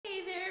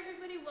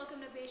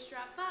Bass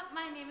Drop Bop.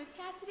 My name is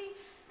Cassidy,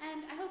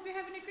 and I hope you're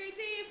having a great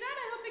day. If not,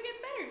 I hope it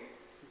gets better.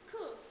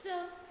 Cool.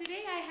 So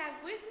today I have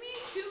with me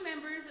two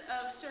members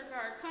of Circa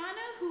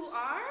Arcana who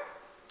are...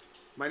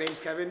 My name's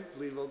Kevin,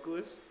 lead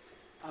vocalist.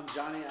 I'm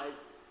Johnny, I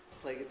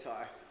play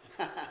guitar.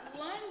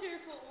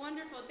 Wonderful,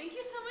 wonderful. Thank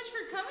you so much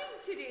for coming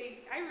today.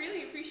 I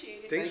really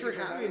appreciate it. Thanks for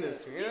having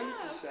us, man.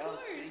 Yeah, of course.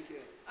 Thank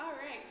you. All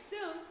right, so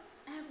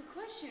I have a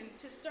question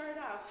to start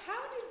off.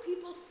 How did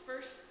people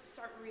first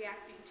start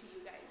reacting to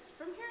you guys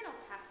from here in El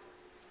Paso?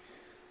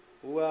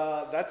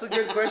 Well, that's a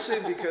good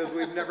question because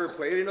we've never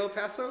played in El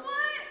Paso.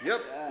 What?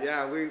 Yep.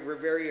 Yeah, we're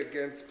very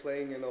against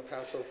playing in El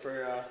Paso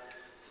for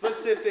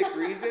specific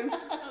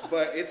reasons.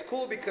 But it's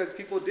cool because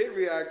people did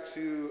react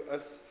to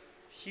us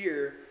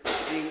here,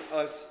 seeing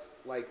us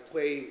like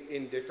play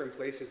in different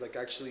places, like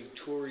actually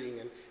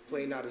touring and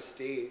playing out of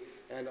state.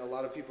 And a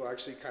lot of people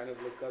actually kind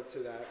of look up to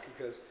that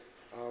because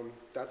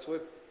that's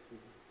what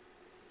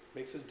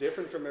makes us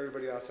different from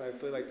everybody else. And I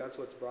feel like that's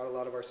what's brought a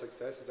lot of our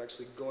success is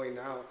actually going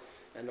out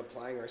and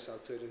applying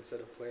ourselves to it instead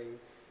of playing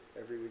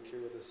every week here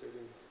with a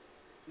certain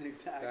band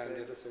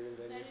at a certain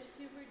venue. That is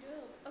super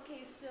dope.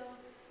 Okay, so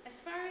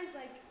as far as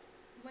like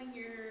when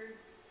you're,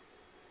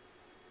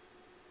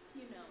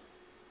 you know,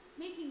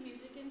 making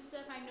music and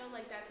stuff, I know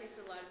like that takes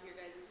a lot of your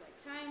guys' like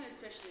time,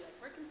 especially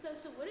like work and stuff.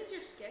 So what does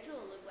your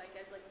schedule look like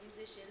as like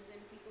musicians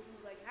and people who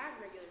like have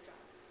regular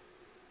jobs?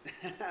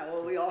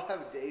 Well, we all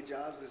have day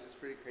jobs, which is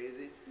pretty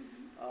crazy.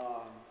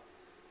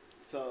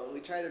 So we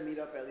try to meet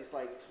up at least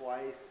like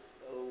twice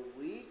a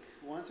week,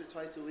 once or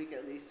twice a week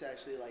at least, to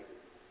actually like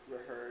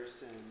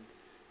rehearse and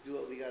do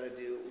what we gotta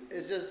do.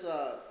 It's just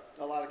a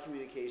lot of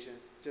communication,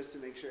 just to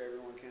make sure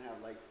everyone can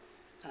have like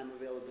time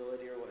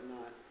availability or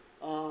whatnot.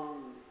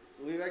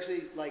 We've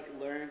actually like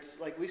learned,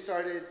 like we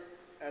started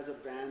as a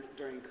band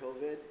during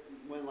COVID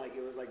when like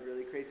it was like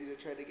really crazy to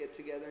try to get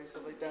together and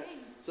stuff like that.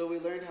 So we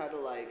learned how to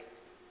like,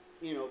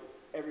 you know,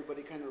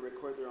 everybody kind of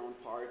record their own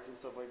parts and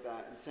stuff like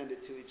that and send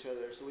it to each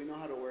other. So we know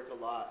how to work a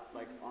lot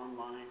like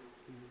online.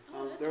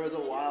 There was a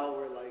while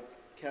where like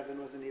Kevin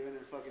wasn't even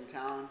in fucking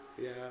town.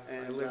 Yeah,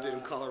 and, I lived in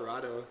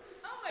Colorado.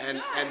 Oh my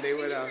gosh, and they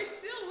would you were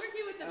still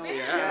working with the band.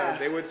 Yeah,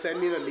 they would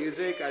send me the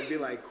music. I'd be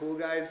like, cool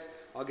guys,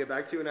 I'll get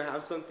back to you when I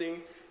have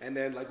something. And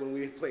then like when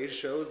we played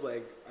shows,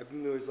 like I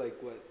think it was like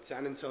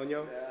San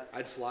Antonio. Yeah.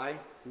 I'd fly,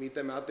 meet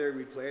them out there,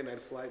 we'd play, and I'd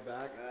fly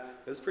back. Yeah.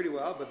 That's pretty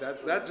wild, but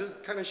that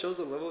just kind of shows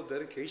the level of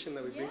dedication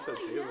that we bring to the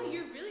table. Yeah,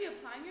 you're really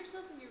applying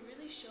yourself, and you're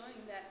really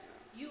showing that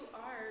you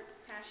are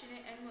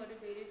passionate and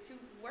motivated to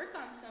work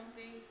on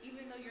something,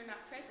 even though you're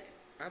not present.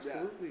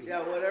 Absolutely. Yeah,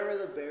 whatever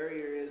the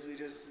barrier is, we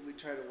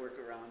try to work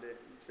around it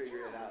and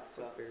figure it out.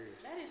 So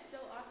that is so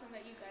awesome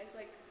that you guys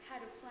like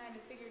had a plan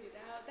and figured it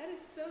out. That is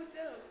so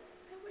dope.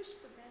 I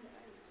wish the band that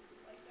I was in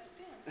was like that.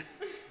 Damn.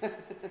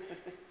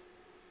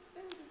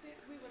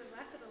 We would have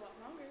lasted a lot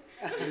longer.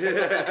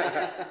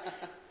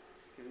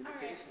 All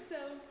right, so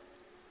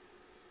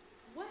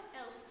what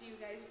else do you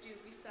guys do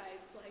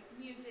besides like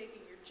music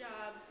and your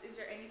jobs? Is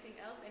there anything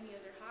else? Any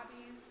other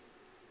hobbies?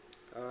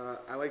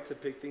 I like to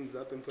pick things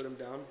up and put them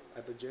down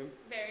at the gym.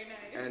 Very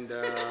nice. And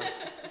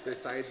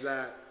besides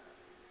that,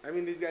 I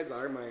mean, these guys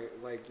are my,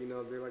 like, you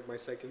know, they're like my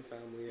second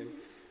family. And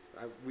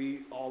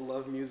we all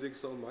love music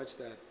so much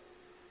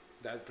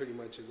that pretty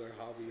much is our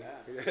hobby.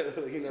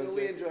 Yeah. You know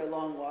we enjoy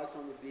long walks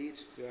on the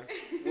beach. Yeah.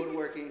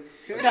 Woodworking.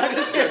 No,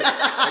 just kidding.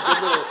 A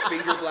good little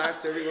finger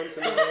blast every once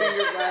in a while.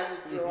 Finger blast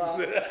is too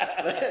long.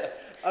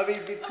 I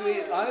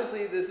mean,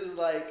 honestly, this is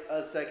like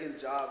a second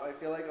job. I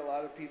feel like a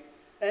lot of people,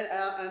 and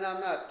I'm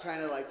not trying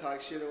to like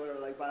talk shit or whatever,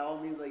 like by all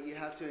means, like you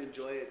have to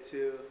enjoy it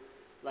too.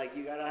 Like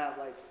you gotta have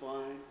like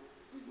fun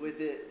with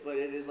it, but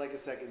it is like a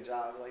second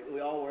job. Like we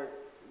all work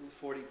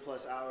 40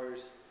 plus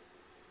hours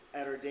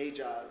at our day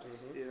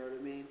jobs, you know what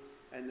I mean?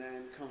 And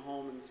then come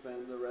home and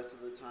spend the rest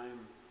of the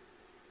time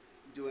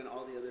doing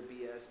all the other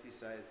BS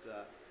besides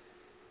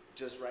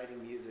just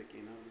writing music,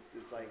 you know?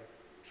 It's like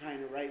trying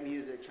to write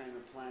music, trying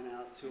to plan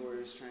out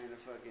tours, trying to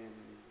fucking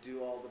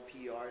do all the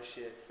PR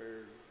shit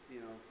for, you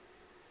know,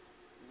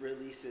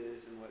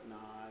 releases and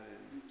whatnot,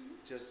 and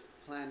just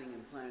planning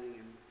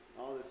and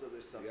all this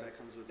other stuff that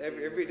comes with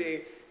it. Every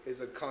day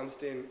is a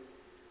constant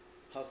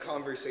hustle.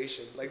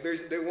 Conversation. Like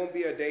there won't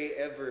be a day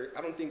ever,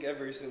 I don't think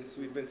ever since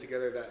we've been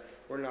together, that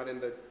we're not in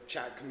the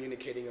chat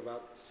communicating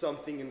about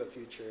something in the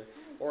future.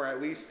 Or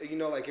at least, you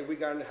know, like if we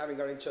haven't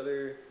gotten each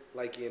other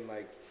like in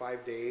like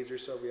 5 days or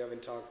so, we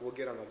haven't talked, we'll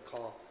get on a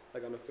call,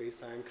 like on a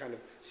FaceTime, kind of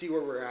see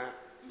where we're at,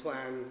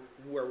 plan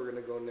where we're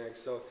gonna go next.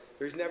 So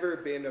there's never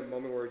been a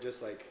moment where we're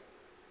just like,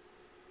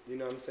 you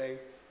know what I'm saying?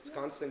 It's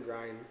constant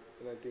grind,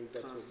 and I think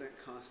that's what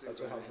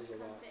helps us a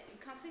lot.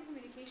 Constant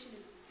communication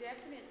is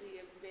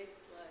definitely a big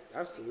plus.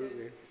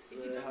 Absolutely. If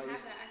you don't have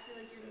that, I feel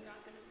like you're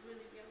not going to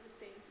really be on the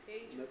same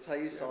page. That's how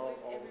you solve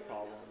all the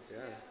problems.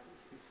 Yeah.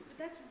 But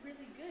that's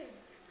really good.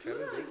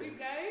 Kevin Kudos, you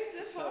guys.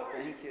 That's hard.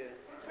 Thank you.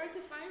 It's hard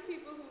to find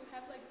people who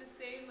have like the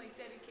same like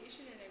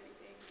dedication and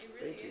everything. It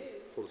really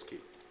is. Hold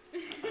key.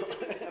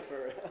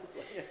 For us,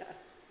 yeah.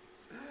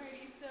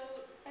 Alrighty, so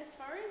as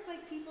far as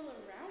like people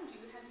around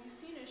you, have you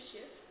seen a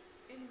shift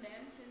in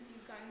them since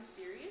you've gotten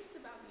serious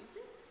about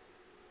music?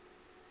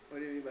 What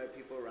do you mean by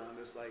people around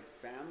us, like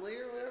family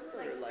or whatever,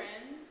 Like or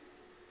friends?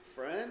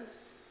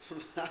 friends?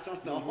 I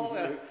don't know.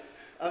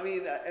 I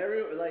mean,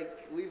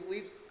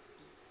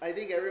 I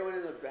think everyone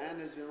in the band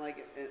has been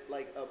like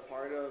a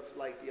part of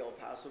like the El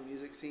Paso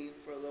music scene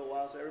for a little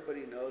while, so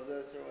everybody knows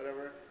us or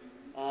whatever.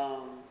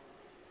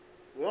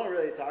 We don't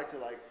really talk to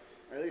like,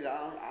 or at least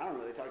I don't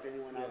really talk to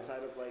anyone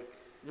outside of like.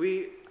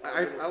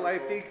 I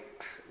think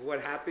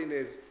what happened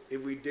is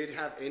if we did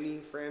have any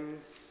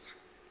friends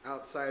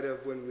outside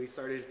of when we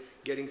started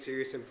getting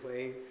serious and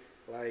playing,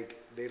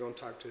 like they don't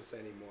talk to us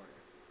anymore.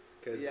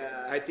 Because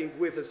I think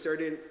with a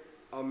certain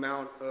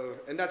amount of,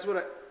 and that's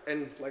what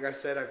and like I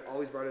said, I've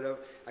always brought it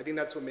up, I think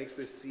that's what makes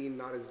this scene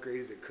not as great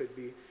as it could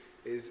be,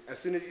 is as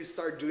soon as you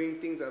start doing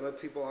things that other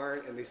people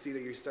aren't and they see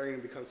that you're starting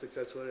to become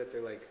successful at it,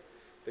 they're like,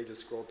 they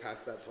just scroll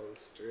past that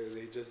post, or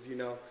they just,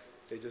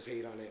 they just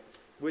hate on it.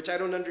 Which I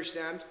don't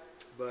understand,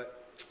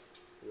 but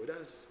what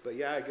else? But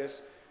yeah, I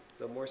guess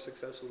the more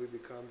successful we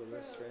become, the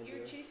less friends.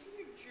 You're chasing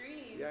your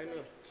dreams. Yeah, I know.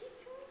 Like, keep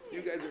doing it.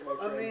 You guys are my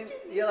friends.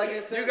 I mean, like I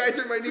said, you guys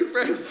are my new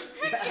friends.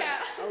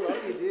 Yeah. I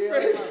love you, dude.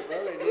 Friends. I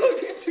love my brother, dude. I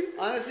love you too.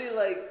 Honestly,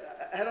 like,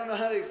 I don't know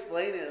how to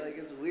explain it. Like,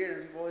 it's weird,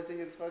 and people always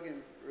think it's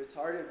fucking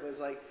retarded, but it's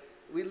like,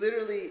 we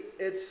literally,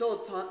 it's so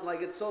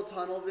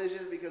tunnel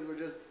vision because we're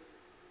just,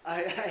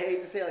 I hate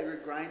to say, like,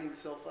 we're grinding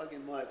so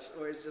fucking much,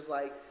 or it's just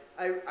like,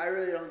 I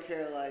really don't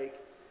care, like,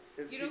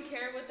 if you don't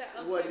care what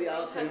the outside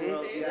world has to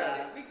say about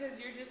it because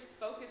you're just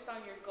focused on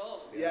your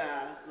goal.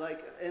 Yeah,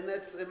 like, and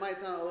it might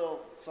sound a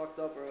little fucked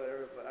up or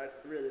whatever, but I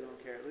really don't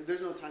care. Like,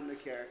 there's no time to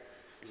care.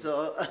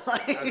 So,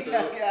 like,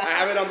 absolutely. Yeah. I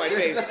have it on my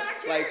face.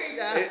 Like,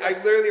 I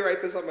literally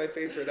write this on my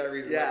face for that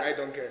reason. Yeah. Like, I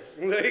don't care.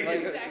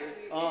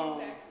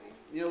 Exactly.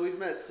 You know, we've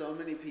met so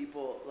many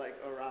people, like,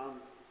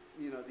 around,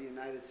 the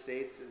United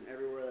States and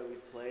everywhere that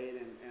we've played,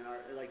 and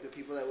our, like, the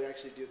people that we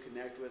actually do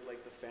connect with,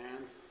 like, the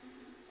fans.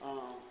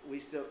 We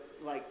still,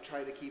 like,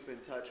 try to keep in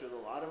touch with a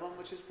lot of them,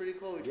 which is pretty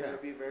cool. We try to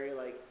be very,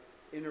 like,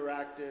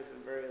 interactive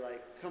and very,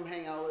 like, come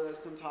hang out with us,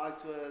 come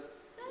talk to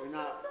us. We're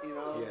not,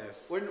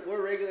 Yes.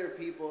 we're regular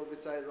people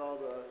besides all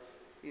the,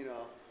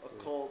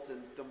 occult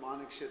and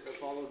demonic shit that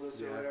follows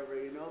us or whatever,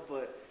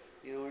 but,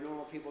 we're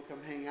normal people, come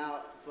hang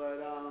out. But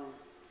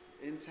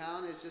in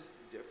town, it's just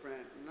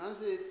different. And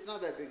honestly, it's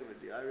not that big of a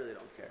deal. I really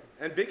don't care.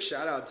 And big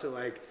shout out to,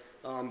 like,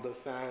 the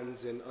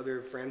fans and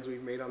other friends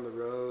we've made on the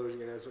road,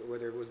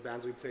 whether it was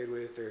bands we played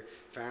with or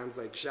fans,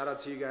 like, shout out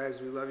to you guys.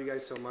 We love you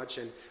guys so much,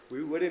 and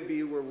we wouldn't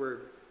be where we're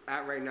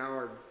at right now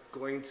or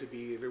going to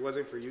be if it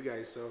wasn't for you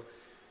guys. So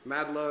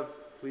mad love.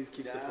 Please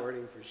keep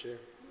supporting for sure.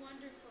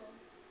 Wonderful.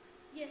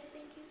 Yes,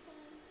 thank you,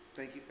 fans.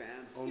 Thank you,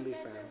 fans. Only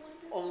fans.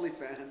 Only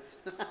fans.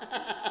 I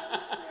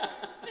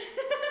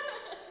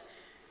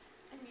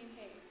mean,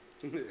 hey,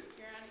 you're on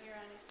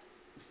it.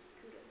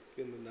 Kudos.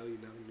 Good to know you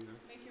know.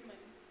 Make your money.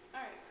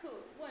 All right,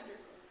 cool,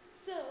 wonderful.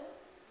 So,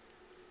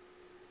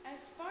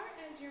 as far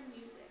as your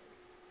music,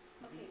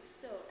 okay,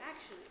 so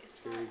actually, as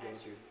far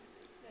as your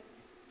music, let me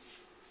see.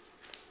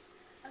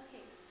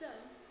 Okay, so,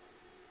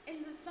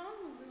 in the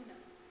song Luna,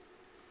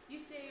 you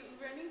say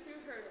running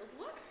through hurdles.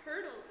 What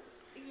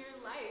hurdles in your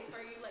life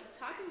are you, like,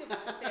 talking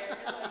about there?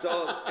 Like,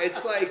 So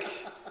it's like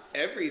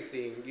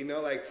everything,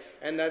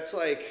 and that's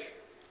like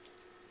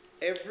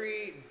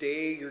every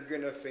day you're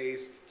gonna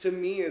face, to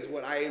me, is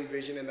what I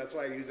envision, and that's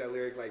why I use that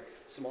lyric, like,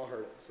 small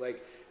hurdles.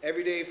 Like,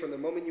 every day from the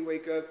moment you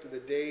wake up to the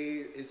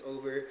day is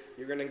over,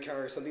 you're gonna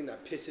encounter something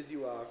that pisses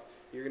you off.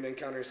 You're gonna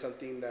encounter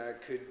something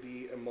that could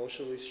be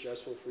emotionally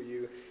stressful for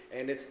you,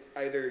 and it's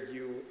either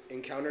you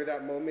encounter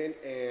that moment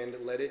and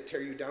let it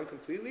tear you down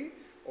completely,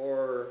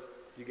 or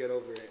you get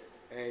over it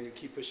and you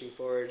keep pushing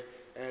forward.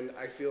 And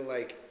I feel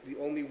like the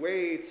only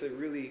way to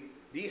really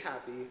be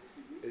happy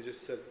is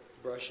just to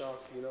brush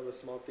off, the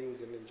small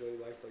things and enjoy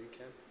life while you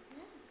can.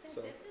 Yeah, that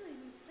So, definitely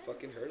makes sense.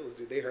 Fucking hurdles,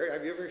 dude. They hurt.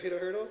 Have you ever hit a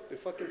hurdle? It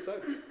fucking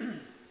sucks.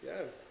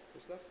 Yeah,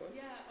 it's not fun.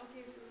 Yeah,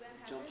 okay, so that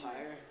happened. Jump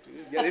higher.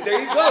 Dude, yeah,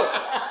 there you go.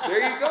 There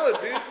you go,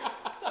 dude.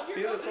 So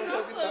See, that's what I'm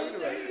fucking talking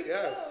about.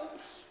 Yeah.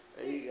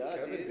 There you go,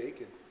 Kevin dude.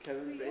 Bacon.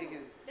 Kevin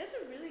Bacon. That's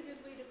a really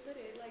good way to put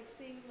it. Like,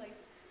 seeing, like,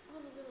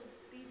 all the little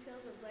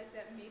details of life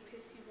that may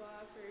piss you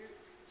off, or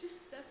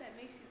just stuff that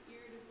makes you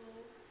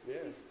irritable,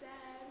 Yeah. maybe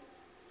sad.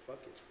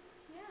 Fuck it.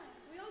 Yeah,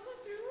 we all go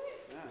through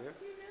it. Yeah.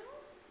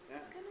 Yeah.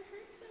 It's gonna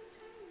hurt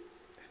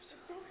sometimes.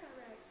 Absolutely. But that's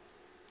alright.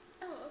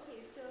 Oh,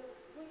 okay, so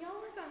when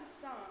y'all work on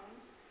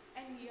songs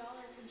and y'all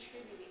are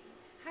contributing,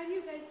 how do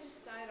you guys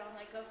decide on,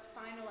 like, a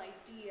final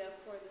idea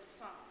for the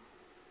song?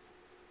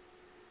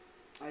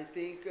 I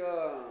think,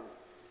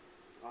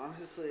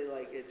 honestly,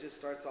 like, it just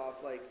starts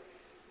off, like,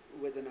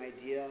 with an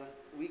idea.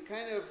 We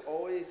kind of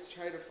always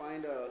try to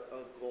find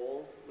a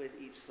goal with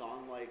each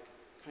song, like,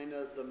 kind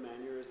of the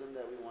mannerism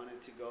that we want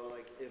it to go,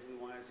 like, if we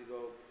want it to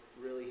go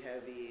really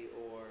heavy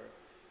or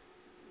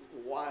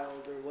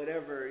wild or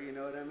whatever, you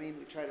know what I mean?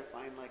 We try to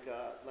find, like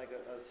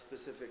a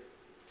specific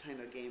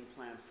kind of game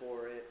plan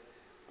for it.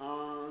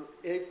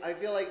 I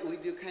feel like we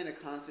do kind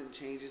of constant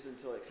changes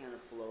until it kind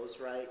of flows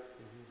right.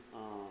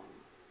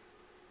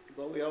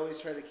 but we always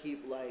try to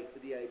keep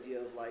like the idea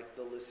of like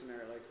the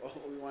listener, like,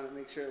 oh, we want to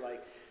make sure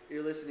like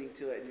you're listening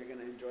to it and you're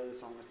gonna enjoy the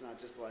song. It's not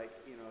just like,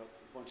 you know,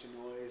 a bunch of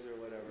noise or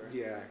whatever.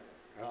 Yeah,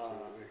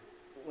 absolutely.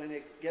 When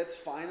it gets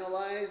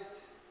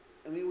finalized,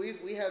 I mean,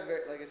 we have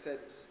very, like I said,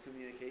 just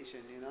communication.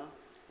 You know,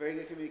 very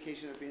good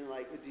communication of being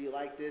like, do you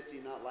like this? Do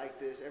you not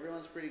like this?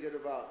 Everyone's pretty good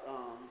about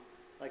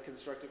like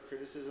constructive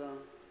criticism.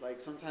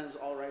 Like sometimes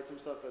I'll write some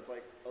stuff that's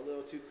like a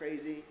little too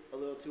crazy, a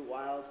little too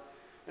wild,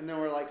 and then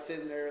we're like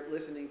sitting there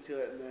listening to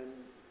it, and then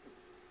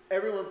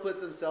everyone puts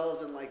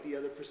themselves in like the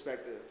other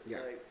perspective.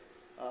 Yeah.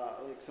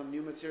 Like some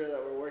new material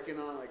that we're working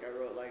on. Like I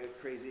wrote like a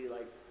crazy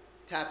like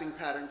tapping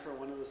pattern for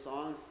one of the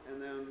songs,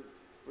 and then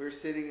we were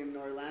sitting in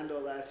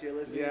Orlando last year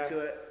listening to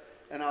it,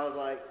 and I was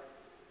like,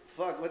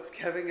 "Fuck, what's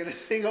Kevin gonna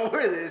sing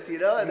over this?" You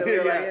know? And then we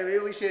were like, "Hey,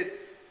 maybe we should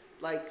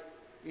like,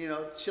 you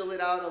know, chill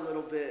it out a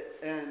little bit,"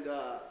 and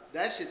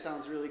that shit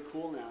sounds really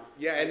cool now.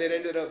 Yeah, and it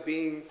ended up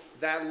being,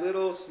 that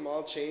little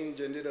small change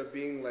ended up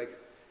being like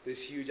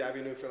this huge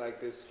avenue for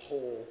like this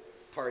whole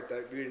part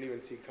that we didn't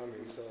even see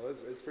coming. So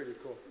it's pretty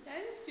cool.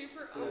 That is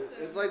super So awesome.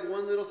 it's like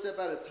one little step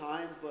at a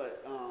time,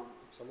 but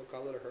some would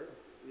call it a hurdle.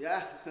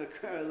 yeah,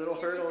 little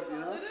hurdles, you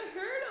know. Call it a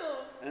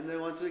hurdle. And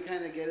then once we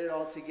kind of get it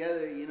all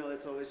together, you know,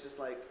 it's always just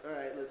like, all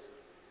right, let's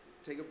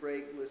take a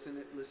break,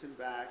 listen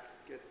back,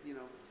 get, you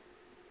know,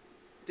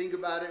 think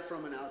about it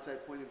from an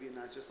outside point of view,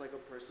 not just like a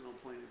personal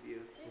point of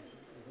view.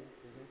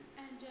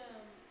 Yeah. And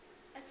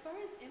as far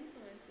as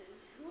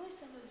influences, who are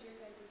some of your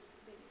guys'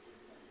 biggest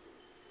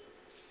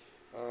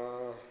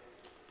influences?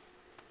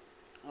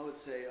 I would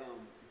say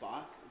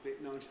Bach.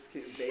 No, I'm just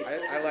kidding. Bates.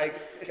 I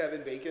like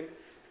Kevin Bacon.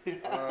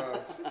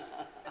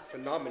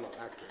 Phenomenal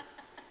actor.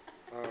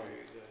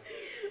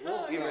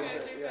 Oh, you even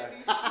guys are yeah.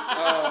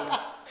 funny.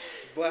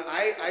 But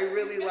I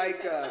really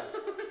like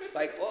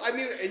well, I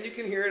mean, and you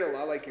can hear it a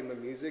lot like in the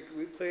music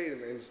we play,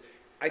 and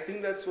I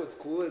think that's what's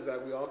cool is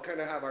that we all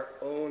kind of have our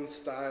own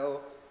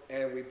style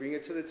and we bring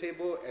it to the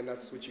table, and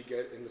that's what you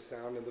get in the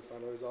sound and the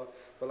final result.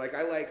 But like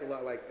I like a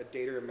lot like A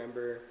Day to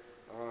Remember,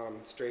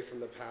 Stray from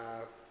the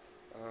Path.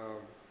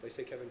 Did I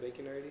say Kevin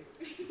Bacon already?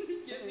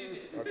 Yes, you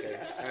did. Okay,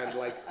 and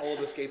like Old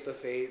Escape the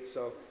Fate.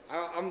 So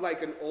I'm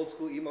like an old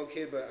school emo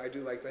kid, but I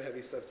do like the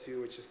heavy stuff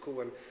too, which is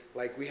cool. And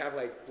like we have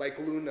like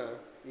Luna,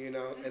 you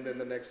know, and then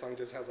the next song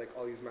just has like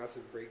all these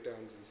massive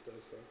breakdowns and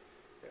stuff.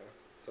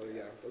 So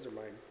yeah, those are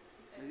mine.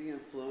 I think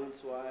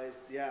influence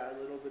wise, yeah, a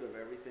little bit of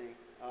everything.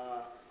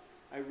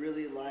 I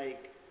really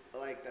like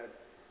that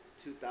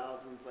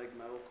 2000s like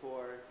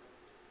metalcore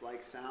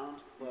like sound,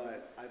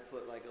 but I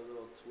put like a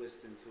little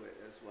twist into it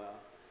as well.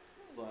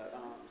 But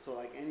so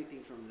like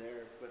anything from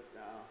there, but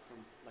from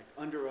like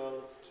Under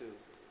Oath to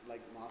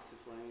like Moths to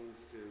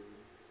Flames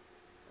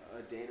to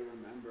A Day to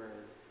Remember,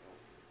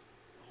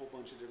 a whole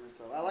bunch of different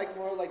stuff. I like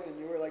more like the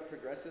newer like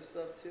progressive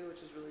stuff too,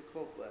 which is really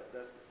cool, but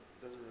that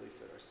doesn't really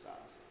fit our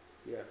style. So.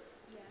 Yeah.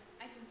 Yeah,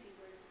 I can see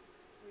where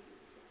you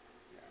would say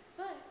that. Yeah.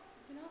 But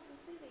you can also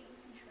say that you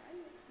can try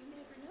it. You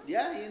never know.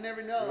 Yeah, you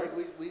never know. Like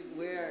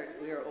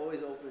we are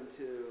always open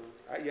to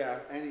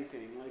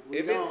anything. Like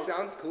if it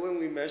sounds cool and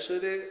we mesh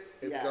with it,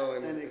 it's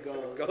going. Then it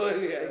goes. It's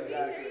going. Yeah.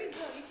 Exactly. There you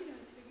go. You can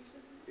always figure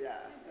something. Yeah,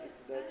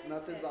 that's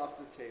nothing's off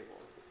the table.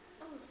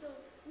 Oh, so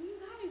when you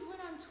guys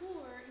went on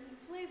tour and you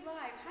played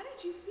live, how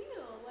did you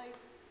feel? Like,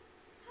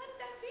 how did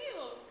that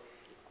feel?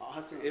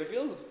 Awesome. It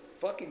feels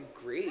fucking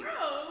great.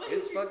 Bro.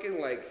 It's fucking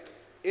like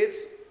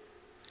it's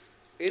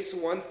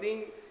one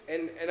thing,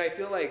 and I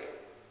feel like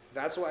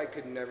that's why I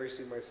could never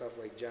see myself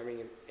like jamming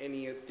in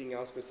anything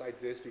else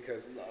besides this,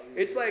 because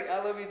it's like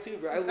I love you too,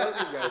 bro. I love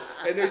you guys,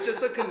 and there's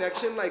just a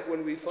connection like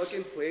when we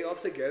fucking play all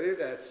together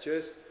that's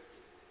just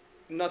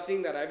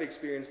nothing that I've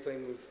experienced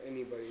playing with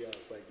anybody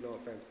else. Like no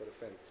offense, but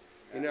offense.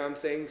 You know what I'm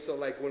saying? So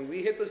like when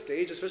we hit the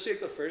stage, especially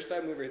like the first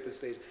time we ever hit the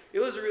stage, it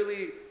was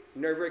really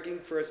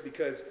nerve-wracking for us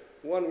because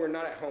one, we're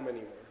not at home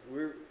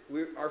anymore.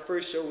 Our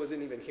first show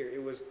wasn't even here.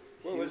 It was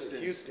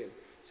Houston.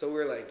 So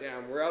we're like,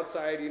 damn, we're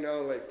outside, you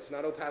know, like it's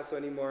not El Paso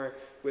anymore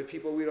with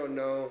people we don't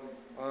know.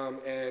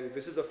 And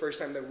this is the first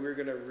time that we're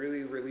gonna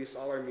really release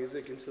all our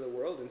music into the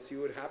world and see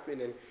what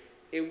happened. And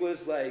it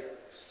was like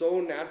so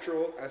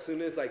natural. As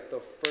soon as like the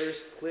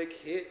first click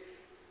hit,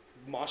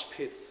 mosh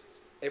pits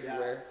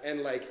everywhere. Yeah.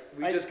 And like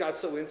we just got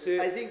so into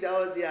it. I think that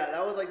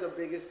was like the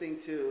biggest thing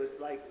too, is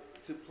like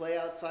to play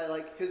outside,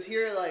 like, cause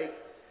here, like,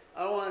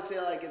 I don't want to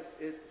say like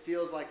it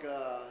feels like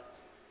a,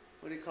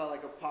 what do you call it,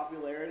 like a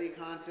popularity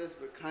contest,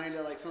 but kind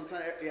of like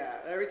sometimes, yeah,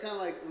 every time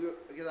like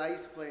because I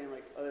used to play in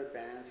like other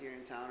bands here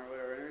in town or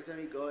whatever, and every time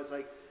you go, it's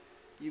like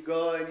you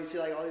go and you see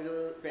like all these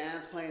other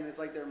bands playing, it's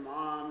like their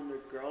mom and their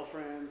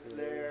girlfriends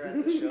there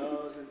at the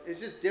shows, and it's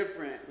just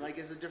different, like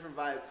it's a different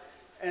vibe.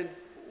 And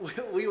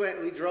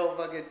we drove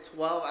fucking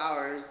 12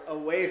 hours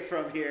away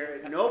from here,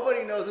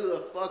 nobody knows who the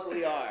fuck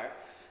we are,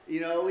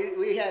 you know,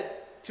 we had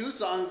 2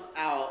 songs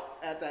out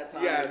at that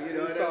time, yeah, you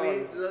know what I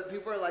mean, so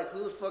people are like,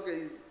 who the fuck are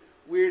these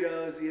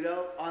weirdos, you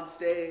know, on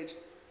stage,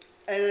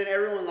 and then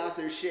everyone lost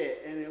their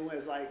shit, and it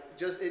was like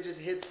it just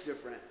hits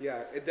different.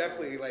 Yeah, it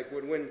definitely like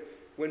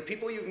when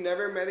people you've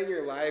never met in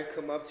your life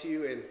come up to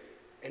you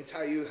and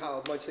tell you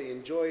how much they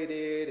enjoyed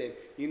it, and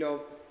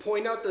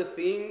point out the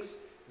things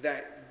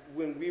that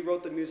when we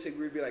wrote the music,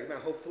 we'd be like, man,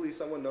 hopefully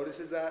someone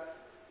notices that.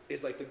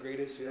 It's like the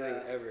greatest feeling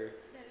ever.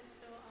 That is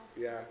so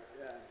awesome. Yeah.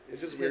 Yeah.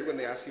 It's just weird when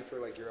they ask you for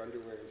like your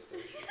underwear and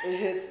stuff.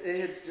 It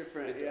hits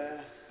different.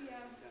 Yeah.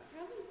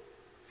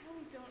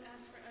 Probably don't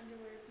ask for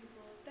underwear,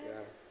 people.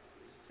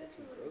 That's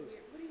a little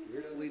gross. weird. What are you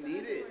doing We with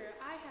need it. underwear?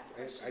 I have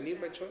questions. I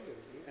need my now.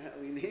 choices.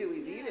 We need it. We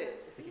need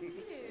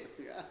it.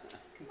 Yeah.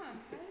 Come on,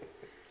 guys.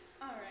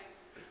 All right.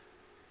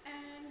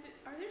 And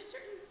are there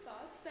certain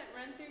thoughts that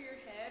run through your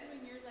head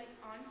when you're like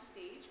on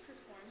stage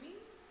performing?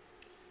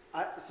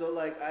 So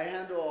like I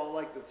handle all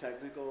like the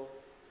technical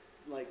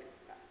like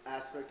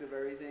aspect of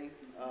everything.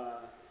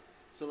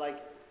 So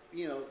like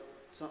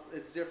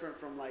it's different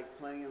from like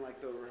playing in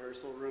like the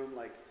rehearsal room.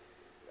 Like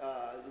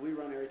we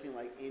run everything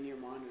like in-ear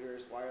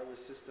monitors,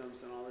 wireless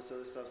systems, and all this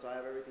other stuff. So I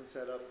have everything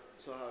set up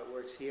so how it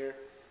works here.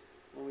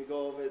 When we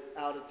go over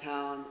out of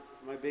town,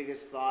 my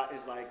biggest thought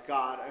is like,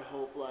 God, I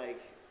hope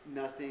like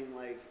nothing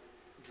like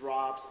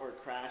drops or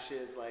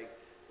crashes like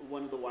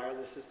one of the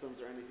wireless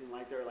systems or anything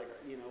like that. Or, like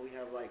we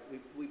have like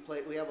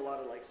we have a lot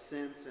of like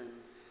synths and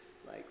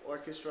like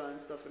orchestra and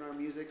stuff in our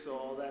music. So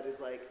all that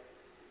is like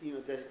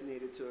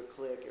designated to a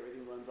click.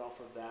 Everything runs off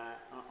of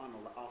that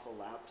off a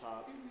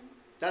laptop. Mm-hmm.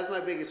 That's my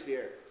biggest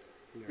fear.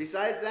 Yeah.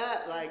 Besides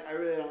that, like, I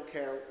really don't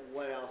care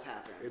what else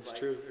happens. It's like,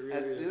 true. It really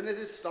as is. soon as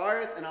it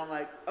starts, and I'm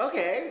like,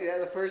 okay, yeah,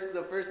 the first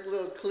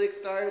little click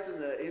starts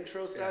and the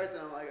intro starts,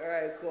 and I'm like, all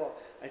right, cool.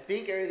 I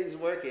think everything's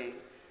working,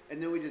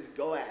 and then we just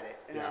go at it,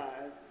 and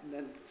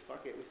then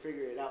fuck it, we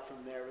figure it out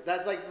from there. But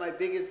that's like my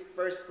biggest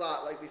first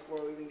thought, like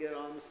before we even get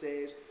on the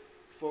stage,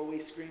 before we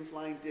scream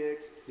flying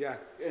dicks. Yeah.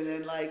 And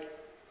then like.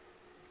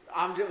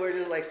 We're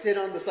just like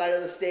sitting on the side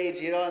of the stage,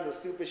 and the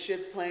stupid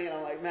shit's playing, and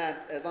I'm like, man,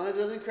 as long as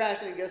it doesn't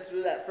crash and it gets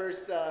through that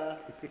first, the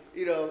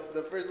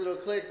first little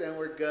click, then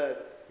we're good.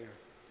 Yeah.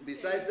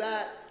 Besides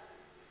that,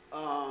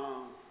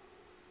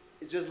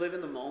 just live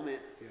in the moment.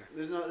 Yeah.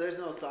 There's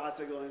no thoughts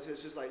that go into it.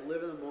 It's just like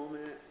live in the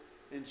moment,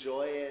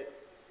 enjoy it,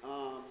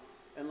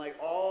 and like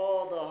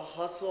all the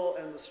hustle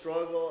and the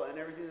struggle and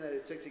everything that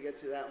it took to get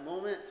to that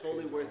moment,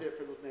 totally worth it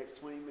for those next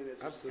 20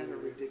 minutes, which is kind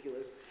of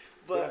ridiculous.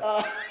 But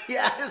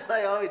it's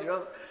like, oh,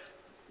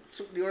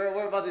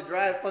 we're about to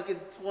drive fucking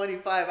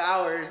 25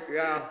 hours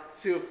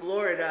to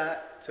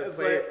Florida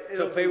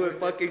to play with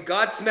fucking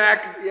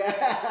Godsmack.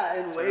 Yeah,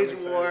 and wage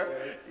war.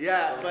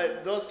 Yeah,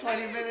 but those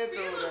 20 minutes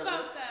or whatever.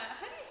 About that?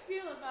 How do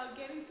you feel about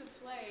getting to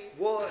play?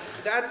 Well,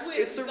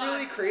 it's a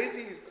really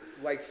crazy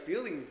like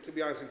feeling, to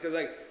be honest, because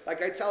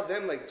like I tell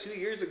them, like 2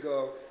 years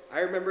ago, I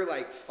remember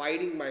like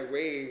fighting my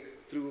way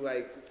through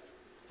like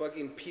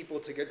fucking people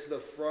to get to the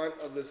front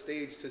of the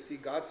stage to see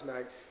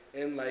Godsmack,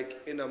 and like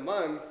in a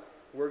month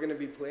we're gonna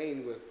be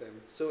playing with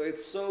them. So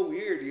it's so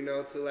weird,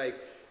 to like,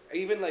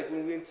 even like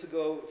when we went to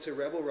go to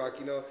Rebel Rock,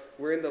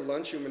 we're in the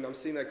lunchroom and I'm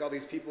seeing like all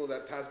these people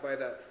that pass by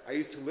that I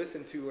used to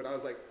listen to when I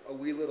was like a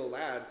wee little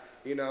lad,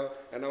 and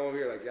I'm over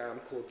here like, yeah,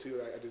 I'm cool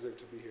too, I deserve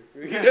to be here.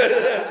 You know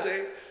what I'm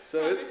saying?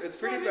 So it's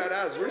pretty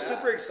badass. We're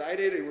super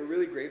excited and we're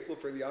really grateful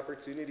for the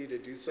opportunity to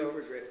do so.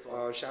 Super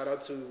grateful. Shout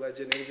out to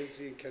Legend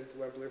Agency and Kent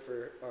Wempler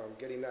for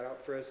getting that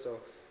out for us.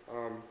 So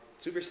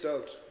super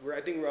stoked.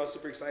 I think we're all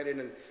super excited,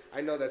 and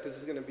I know that this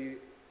is gonna be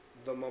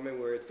the moment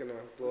where it's gonna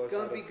blow us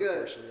out of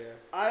proportion. Yeah.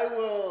 I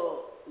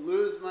will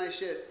lose my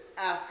shit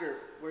after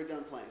we're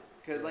done playing,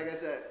 because like I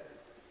said,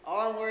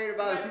 all I'm worried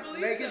about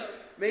is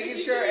making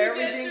sure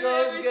everything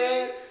goes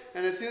good.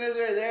 And as soon as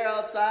we're there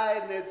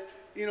outside and it's,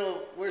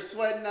 we're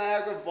sweating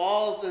Niagara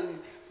balls, and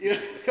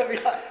it's gonna be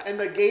hot, and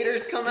the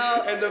gators come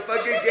out, and the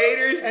fucking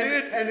gators,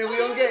 dude, and then we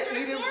don't get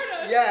eaten.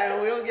 Yeah,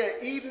 and we don't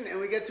get eaten, and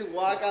we get to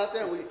walk out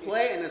there and we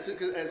play. And as soon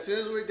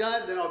as we're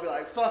done, then I'll be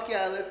like, fuck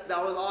yeah, that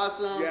was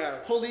awesome. Yeah.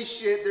 Holy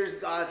shit, there's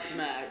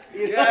Godsmack.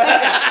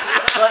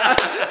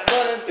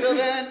 But until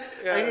then,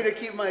 I need to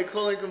keep my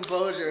cool and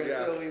composure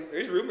until we.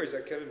 There's rumors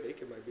that Kevin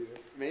Bacon might be there.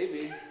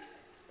 Maybe.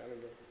 I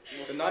don't know.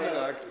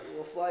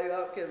 We'll fly you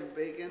out, Kevin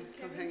Bacon.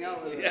 Come hang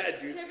out with us. Yeah,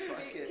 dude.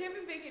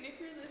 Kevin Bacon, if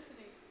you're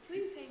listening,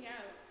 please hang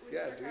out with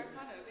Circa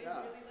Arcana. They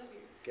really love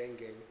you. Gang,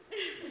 gang.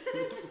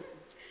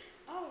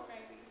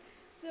 Alrighty.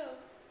 So,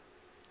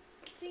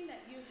 seeing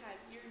that you had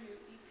your new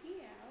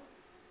EP out.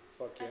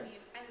 Fuck yeah. I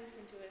mean, I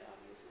listened to it,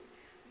 obviously.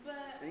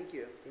 But. Thank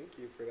you. Thank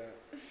you for that.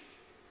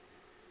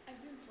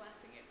 I've been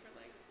blasting it for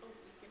like a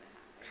week and a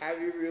half.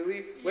 Have you really?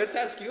 Yeah. Let's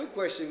ask you a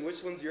question.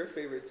 Which one's your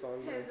favorite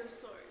song? Ten of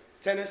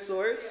Swords. 10 of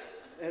Swords?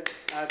 Yeah.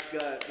 That's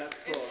good. That's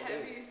cool. It's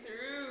heavy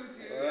through,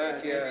 dude.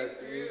 Fuck yeah.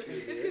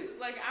 It's because,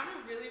 like, I'm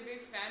a really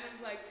big fan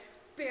of, like,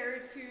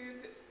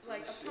 Beartooth,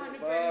 like, Upon a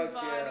Burning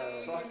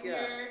Body. Fuck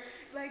yeah.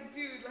 Like,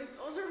 dude, like,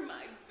 those are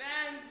my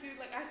bands, dude.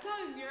 Like, I saw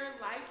Muir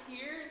live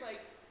here, like,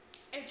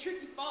 at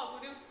Tricky Falls,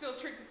 when it was still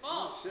Tricky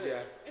Falls. Oh, shit.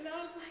 Yeah. And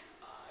I was like,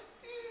 oh,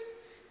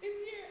 dude, in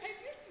here,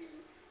 I miss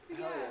you.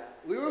 Hell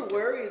yeah. We were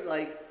worried,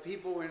 like,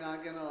 people were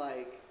not gonna,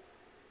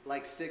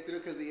 like stick through,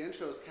 because the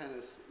intro is kind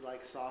of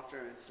like softer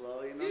and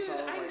slow, Dude, so I was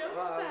like, noticed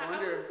wow, that. I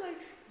wonder. I was like,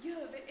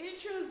 yo, the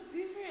intro's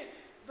different.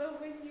 But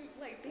when you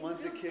like, they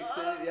Once it build kicks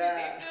up, in, dude,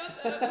 yeah.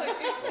 they build up, like,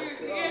 dude,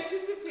 the God.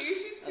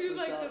 anticipation That's to what's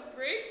like the up.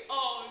 break.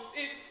 Oh,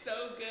 it's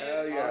so good.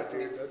 Hell yeah, Awesome.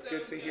 dude. It's That's so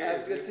good to hear.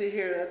 That's good to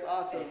hear. That's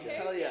awesome.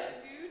 Heck Hell yeah.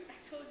 dude. I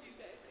told you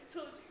guys. I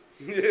told you.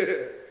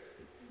 Yeah.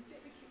 I'm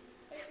dedicated.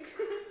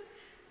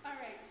 All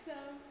right, so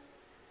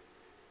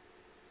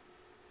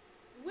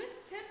with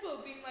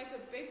tempo being like a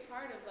big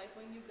part of like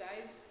when you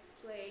guys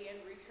play and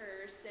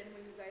rehearse and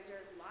when you guys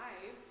are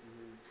live,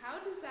 how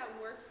does that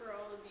work for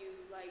all of you?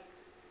 Like,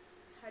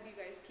 how do you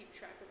guys keep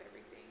track of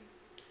everything?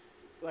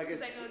 Like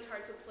Because I know it's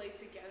hard to play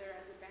together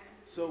as a band.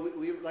 So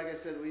we like I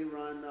said, we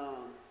run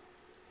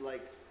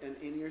like an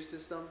in-ear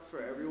system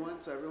for everyone.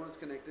 So everyone's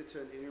connected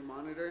to an in-ear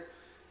monitor,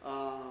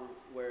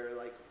 where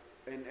like,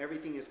 and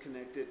everything is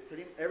connected.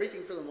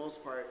 Everything for the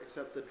most part,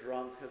 except the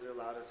drums because they're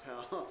loud as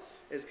hell,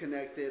 is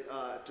connected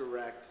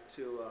direct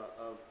to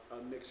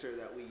a mixer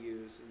that we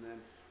use, and then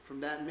from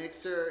that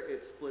mixer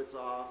it splits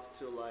off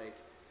to like.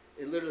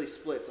 It literally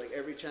splits. Like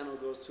every channel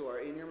goes to our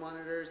in-ear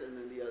monitors, and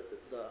then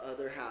the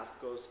other half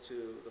goes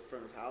to the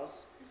front of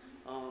house.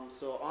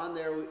 So on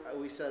there,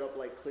 we set up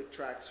like click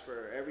tracks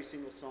for every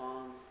single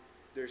song.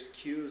 There's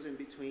cues in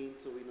between,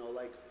 so we know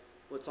like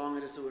what song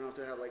it is, so we don't have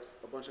to have like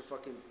a bunch of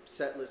fucking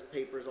set list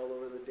papers all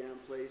over the damn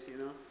place, you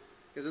know?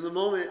 Because in the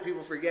moment,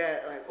 people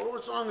forget like, oh,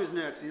 what song is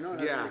next, you know?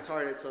 That's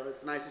retarded. So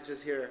it's nice to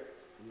just hear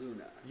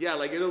Luna. Yeah,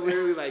 like it'll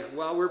literally like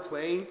while we're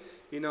playing,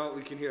 you know,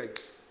 we can hear like.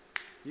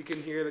 You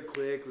can hear the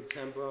click, the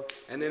tempo,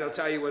 and then it'll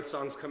tell you what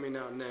song's coming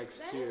out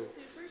next That too. is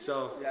super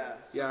So cool.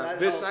 Yeah. That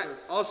Besides,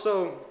 helps us.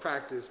 also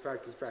practice.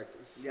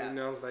 Yeah. You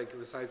know, like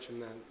besides from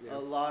that. Yeah. A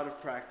lot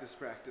of practice.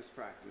 You know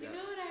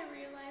what I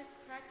realized?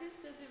 Practice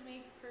doesn't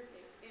make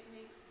perfect. It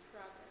makes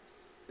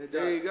progress. It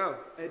There does. you go.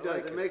 It I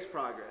does. like It makes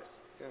progress.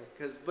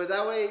 Yeah. But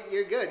that way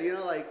you're good. You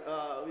know, like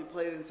we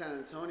played in San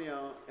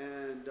Antonio,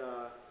 and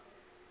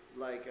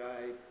like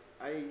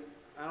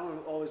I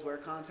don't always wear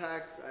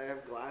contacts. I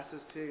have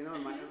glasses too. You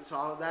know,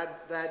 so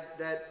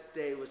that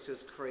day was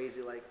just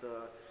crazy. Like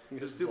the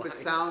stupid blind.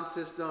 sound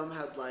system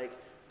had like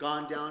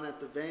gone down at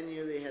the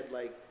venue. They had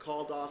like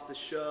called off the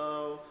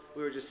show.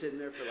 We were just sitting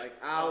there for like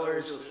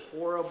hours. It was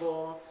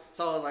horrible.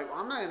 So I was like,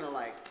 well, I'm not gonna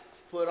like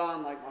put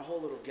on like my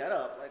whole little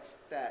getup like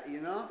that,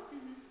 you know?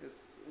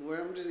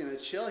 I'm just gonna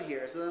chill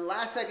here. So then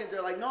last second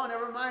they're like, no,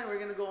 never mind. We're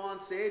gonna go on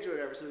stage or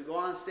whatever. So we go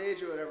on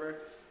stage or whatever,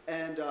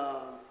 and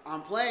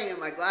I'm playing and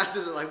my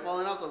glasses are like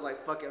falling off. So I was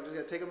like, fuck it, I'm just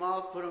gonna take them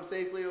off, put them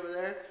safely over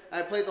there.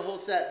 And I played the whole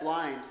set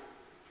blind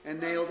and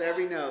nailed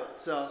every note.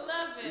 So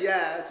Love it.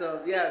 yeah,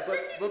 so yeah, but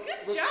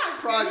Good job,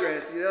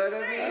 progress, dude. you know what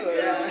I mean? Very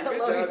Yeah, good. I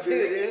love Good you job,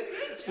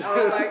 too, dude.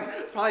 I was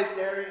like probably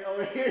staring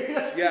over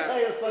here. Yeah.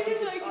 Play a fucking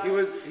Oh my guitar.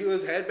 He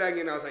was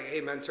headbanging. I was like,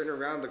 hey man, turn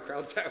around. The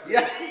crowd's out.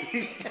 Yeah.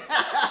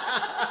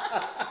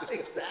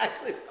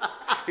 Exactly.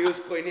 He was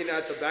pointing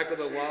at the back of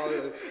the wall.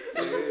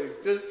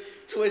 Just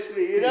twist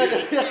me, you know? I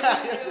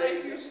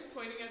realized he was just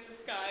pointing at the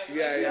sky.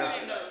 Yeah, Like, yeah.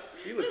 I know.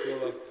 You look cool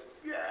though.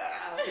 Yeah,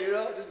 you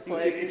know, just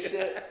playing and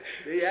shit.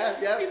 Yeah,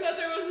 He yeah. thought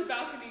there was a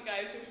balcony,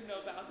 guys. There's no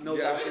balcony. No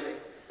Yeah. balcony.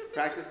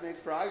 Practice makes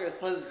progress.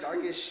 Plus, it's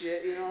dark as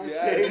shit, you know what I'm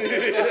Yeah.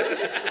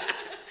 saying?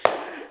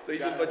 So you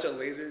just a bunch of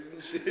lasers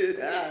and shit.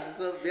 Yeah,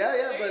 so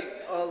yeah,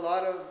 but a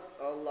lot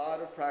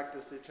of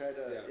practice. We try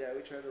to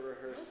we try to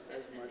rehearse Most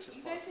as much as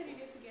definitely. You guys said possible. you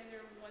get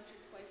together once or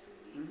twice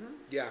a week.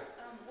 Yeah.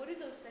 What do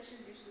those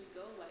sessions usually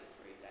go like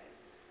for you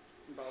guys?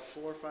 About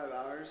 4 or 5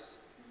 hours.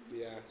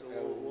 Yeah. So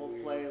we'll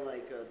play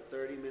like a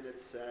 30-minute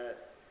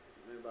set,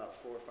 maybe about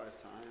 4 or 5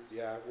 times.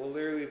 Yeah, we'll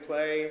literally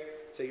play,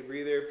 take a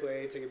breather,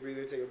 play, take a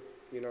breather,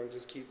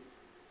 just keep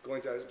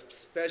going to,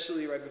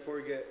 especially right before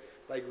we get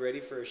like ready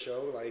for a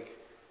show, like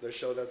the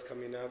show that's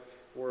coming up.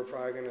 We're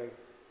probably gonna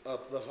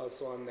up the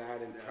hustle on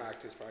that and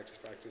practice.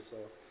 So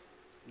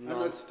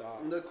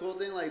non-stop. And the cool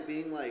thing, like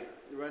being like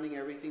running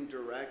everything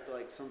direct,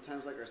 like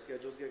sometimes like our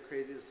schedules get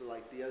crazy. So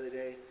like the other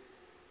day,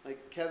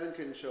 like Kevin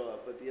couldn't show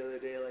up, but the other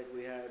day like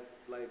we had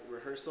like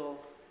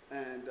rehearsal,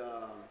 and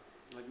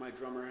like my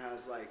drummer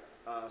has like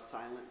a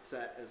silent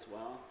set as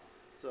well.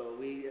 So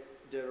we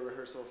did a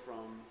rehearsal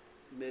from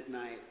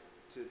midnight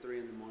to 3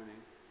 in the morning.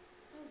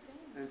 Oh,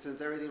 dang. And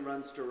since everything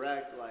runs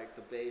direct, like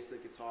the bass, the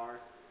guitar,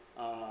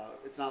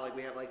 it's not like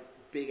we have like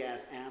big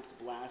ass amps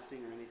blasting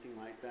or anything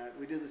like that.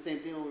 We did the same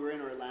thing when we were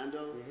in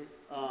Orlando,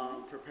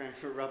 preparing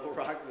for Rebel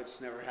Rock, which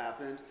never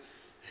happened.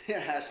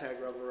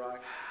 Hashtag Rebel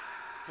Rock.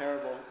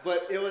 Terrible.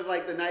 But it was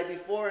like the night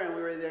before, and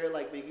we were there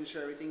like making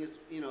sure everything is,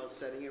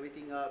 setting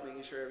everything up,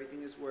 making sure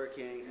everything is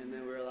working. And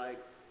then we were like,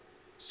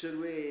 should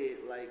we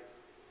like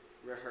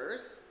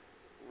rehearse?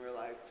 And we're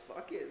like,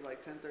 fuck it. It's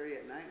like 10:30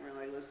 at night. And we're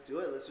like, let's do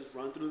it. Let's just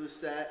run through the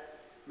set,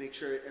 make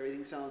sure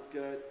everything sounds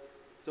good.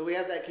 So we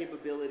have that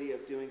capability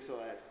of doing so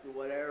at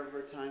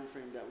whatever time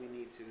frame that we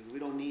need to. We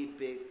don't need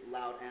big,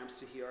 loud amps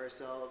to hear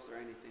ourselves or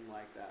anything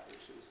like that,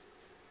 which is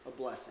a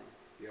blessing.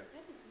 Yeah.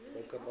 That is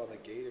really Woke up all the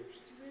awesome. gators.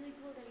 It's really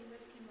cool that you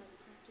guys can like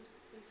practice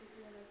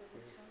basically at like a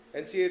hotel.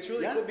 And see, it's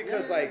really cool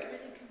because like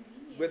really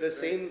convenient. with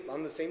the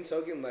on the same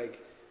token, like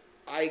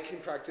I can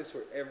practice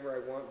wherever I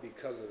want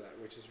because of that,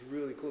 which is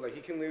really cool. Like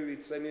he can literally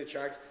send me the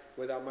tracks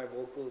without my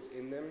vocals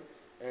in them,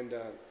 and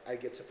I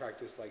get to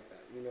practice like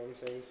that. You know what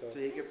I'm saying? So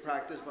you can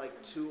practice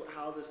like to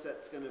how the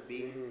set's gonna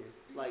be,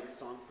 like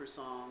song per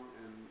song,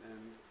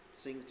 and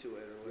sing to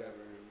it or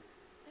whatever.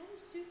 That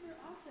is super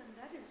awesome.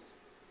 That is,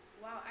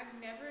 wow. I've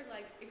never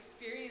like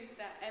experienced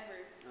that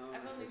ever.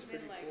 I've only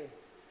been like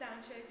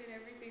sound checked and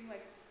everything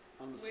like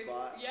on the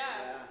spot.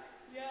 Yeah,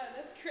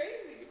 that's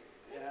crazy.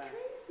 That's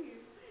crazy.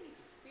 What an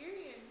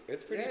experience.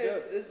 It's pretty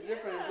dope. It's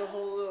different. It's a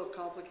whole little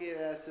complicated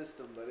ass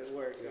system, but it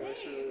works. Hey,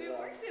 if it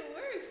works, it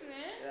works,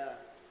 man. Yeah.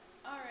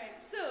 All right.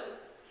 So,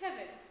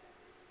 Kevin,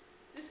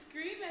 the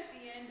scream at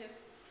the end of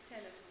Ten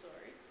of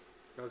Swords.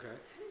 Okay.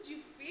 How did you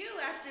feel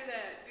after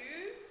that,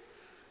 dude?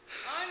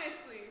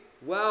 Honestly.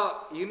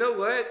 Well, you know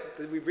what?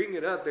 Did we bring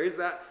it up? There's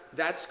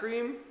that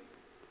scream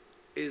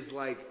is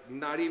like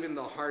not even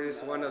the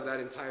hardest one of that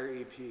entire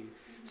EP.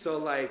 So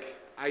like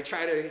I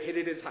try to hit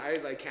it as high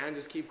as I can,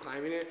 just keep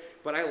climbing it.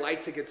 But I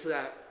like to get to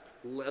that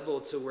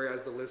level to where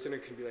as the listener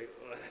can be like,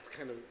 oh, that's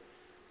kind of,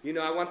 you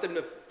know, I want them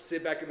to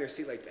sit back in their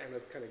seat like, damn,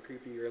 that's kind of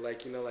creepy, or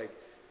like,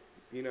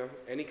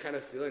 any kind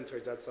of feeling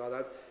towards that.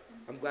 So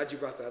I'm glad you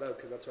brought that up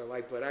because that's what I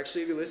like. But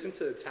actually, if you listen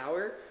to the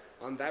Tower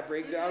on that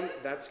breakdown,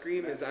 that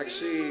scream is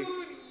actually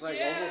it's like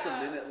almost a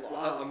minute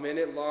long. A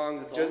minute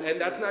long, and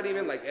that's not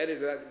even like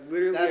edited.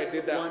 Literally, I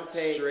did that one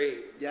take. straight.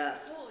 Yeah,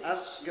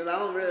 because I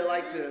don't really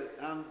like to.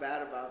 I'm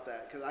bad about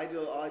that because I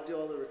do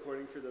all the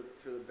recording for the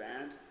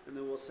band, and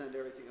then we'll send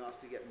everything off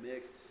to get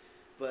mixed.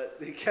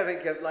 But Kevin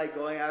kept like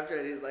going after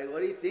it. He's like,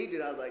 "What do you think,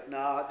 dude?" I was like,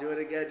 "Nah, do it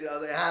again, dude." I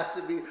was like, "It has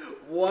to be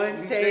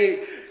one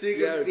take so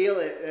you can feel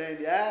it." And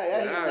he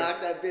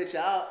knocked that bitch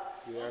out.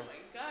 Yeah. Oh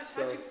my gosh,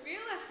 how'd you feel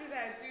after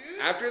that,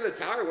 dude? After the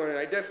Tower one,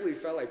 I definitely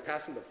felt like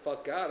passing the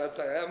fuck out. I'll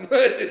tell you that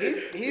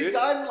much. He's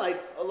gotten like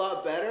a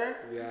lot better.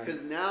 Yeah.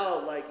 Because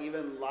now, like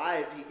even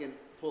live, he can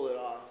pull it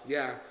off.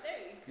 Yeah. There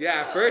you go.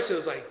 Yeah, at first it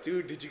was like,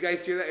 dude, did you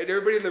guys hear that? And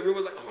everybody in the room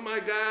was like, oh my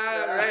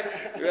God,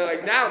 right? You're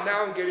like, now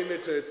I'm getting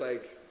into it's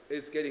like,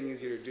 it's getting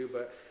easier to do.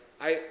 But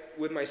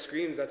with my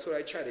screams, that's what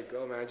I try to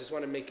go, man. I just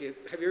want to make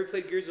it. Have you ever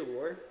played Gears of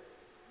War?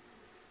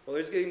 Well,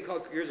 there's a game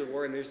called Gears of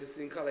War, and there's this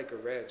thing called like a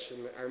wrench.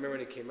 And I remember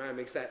when it came out, it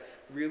makes that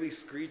really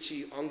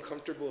screechy,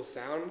 uncomfortable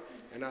sound.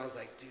 And I was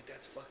like, dude,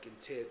 that's fucking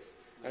tits.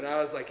 And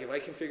I was like, if I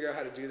can figure out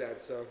how to do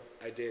that, so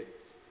I did.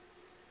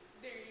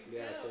 There you go.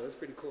 Yeah, so that's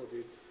pretty cool,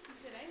 dude. You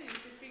said I needed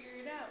to figure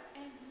it out,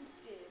 and you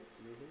did.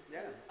 Mm-hmm.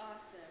 That was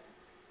awesome.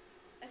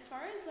 As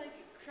far as like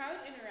crowd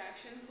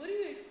interactions, what do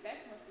you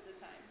expect most of the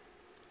time?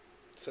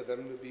 So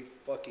them to be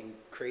fucking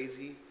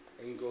crazy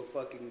and go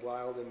fucking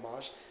wild and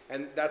mosh.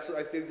 And that's,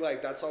 I think,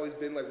 like, that's always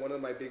been, like, one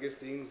of my biggest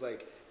things,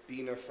 like,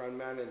 being a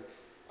frontman and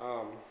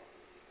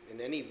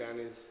in any band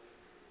is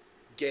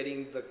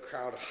getting the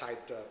crowd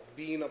hyped up,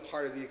 being a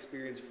part of the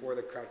experience for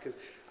the crowd. Because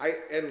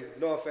and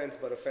no offense,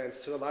 but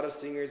offense to a lot of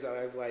singers that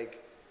I've,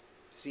 like,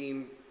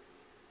 seen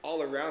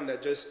all around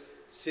that just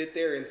sit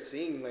there and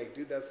sing, like,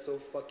 dude, that's so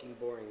fucking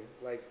boring.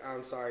 Like,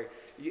 I'm sorry.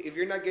 If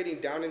you're not getting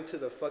down into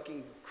the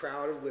fucking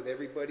crowd with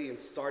everybody and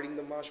starting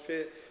the mosh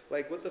pit,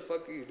 like, what the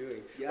fuck are you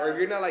doing? Yeah. Or if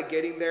you're not, like,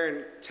 getting there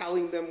and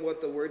telling them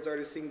what the words are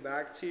to sing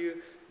back to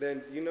you,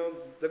 then, you know,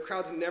 the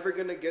crowd's never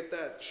going to get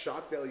that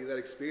shock value, that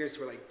experience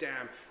where, like,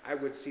 damn, I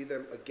would see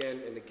them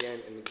again and again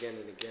and again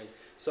and again.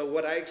 So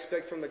what I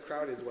expect from the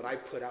crowd is what I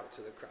put out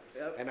to the crowd.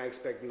 Yep. And I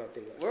expect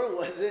nothing less. Where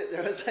was it?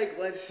 There was like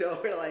one show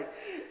where like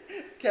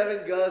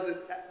Kevin goes and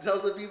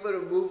tells the people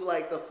to move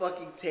like the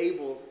fucking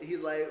tables.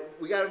 He's like,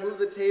 we gotta move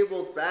the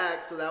tables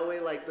back so that way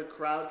like the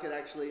crowd can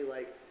actually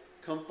like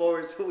come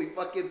forward. So we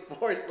fucking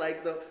forced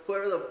like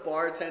whoever the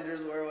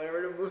bartenders were or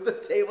whatever to move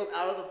the tables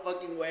out of the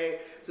fucking way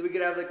so we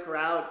could have the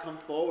crowd come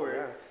forward.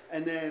 Yeah.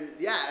 And then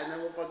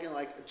we'll fucking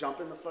like jump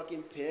in the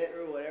fucking pit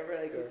or whatever.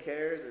 Like who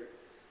cares? Or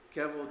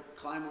Kevin will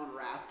climb on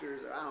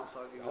rafters, or I don't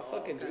fucking know. I'll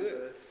fucking do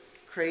it.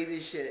 Crazy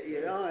shit,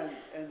 you know,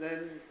 and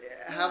then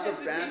have the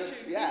band.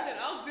 He said,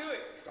 "I'll do it."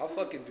 I'll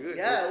fucking do it.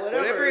 Yeah, dude.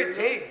 whatever it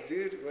takes,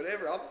 dude.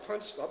 Whatever. I'll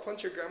punch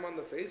your grandma in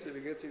the face if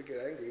it gets you to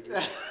get angry,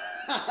 dude.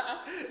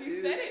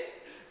 You said it.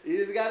 You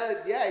just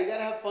gotta, you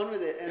gotta have fun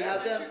with it and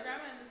have them, your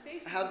grandma in the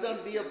face have them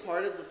be a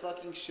part of the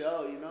fucking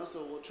show, you know.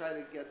 So we'll try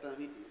to get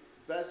them.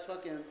 Best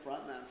fucking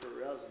frontman for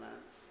reals, man.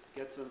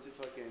 Gets them to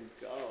fucking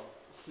go.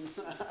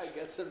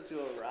 Gets them to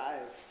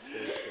arrive.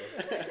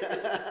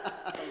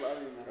 I love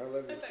you, man. I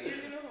love you I thought too. you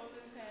were gonna hold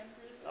his hand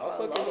for a second. I'll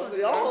fucking hold his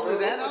Y'all hand. hold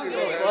his hand. I don't give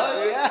a Yeah, fuck.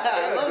 dude. Yeah,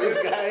 I love this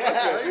guy. Yeah,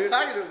 Okay, what are you dude.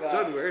 talking about?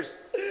 Done worse.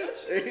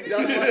 He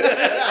done worse.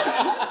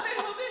 Just been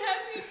holding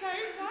hands the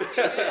entire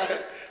time, man.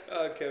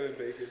 Oh, Kevin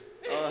Bacon.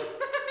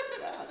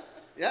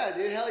 Yeah,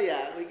 dude, hell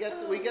yeah. We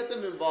get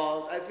them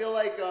involved. I feel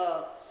like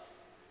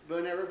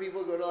whenever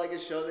people go to like a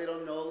show, they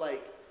don't know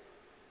like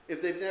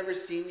if they've never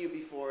seen you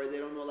before, they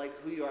don't know like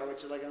who you are,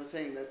 which like I'm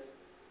saying, that's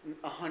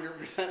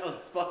 100% of the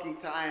fucking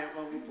time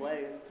when we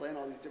play in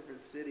all these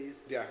different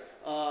cities. Yeah.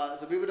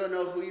 So people don't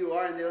know who you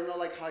are and they don't know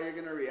like how you're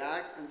gonna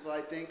react. And so I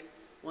think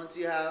once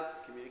you have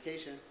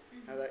communication,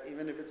 have that,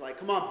 even if it's like,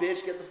 come on,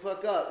 bitch, get the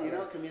fuck up, you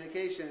know,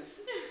 communication,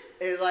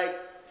 it like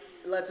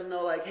lets them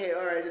know like, hey,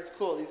 all right, it's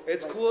cool.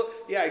 It's like, cool.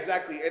 Yeah,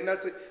 exactly. And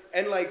that's it.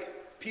 And like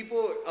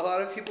a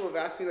lot of people have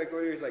asked me like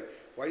earlier, it's like,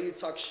 why do you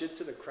talk shit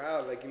to the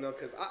crowd? Like, you know,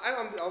 because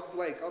I'll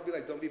be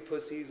like, don't be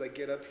pussies, like,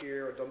 get up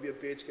here, or don't be a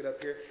bitch, get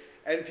up here.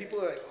 And people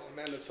are like, oh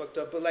man, that's fucked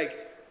up. But like,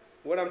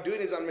 what I'm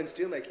doing is I'm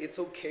instilling like it's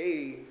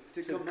okay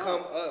to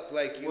come up.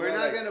 Like, we're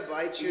not gonna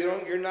bite you.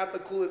 You're not the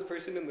coolest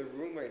person in the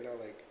room right now.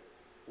 Like,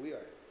 we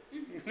are.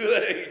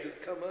 Like,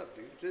 just come up,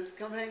 dude. Just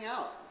come hang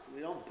out.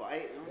 We don't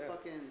bite. We don't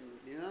fucking,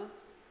 you know.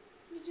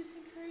 You just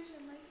encourage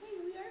them, like, hey,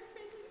 we are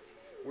friendly too.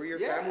 We're your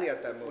family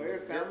at that moment. We're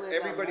your family.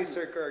 Everybody's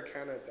Circa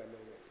Arcana at that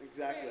moment.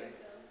 Exactly.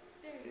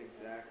 There you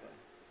Exactly.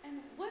 go.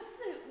 And what's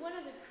one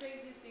of the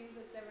craziest things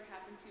that's ever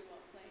happened to you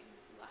while playing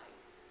live?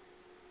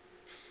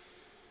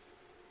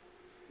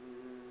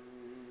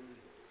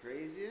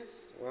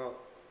 Craziest? Well,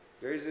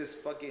 there's this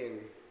fucking,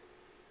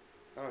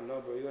 I don't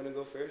know, bro. You want to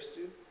go first,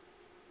 dude?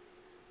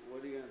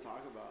 What are you gonna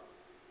talk about?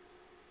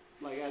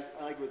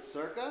 Like with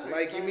Circa?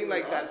 Like, you mean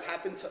like that's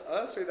happened to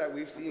us or that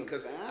we've seen?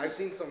 Because band? I've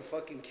seen some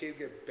fucking kid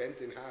get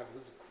bent in half. It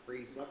was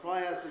crazy. That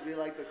probably has to be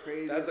like the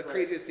craziest. That's the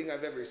craziest thing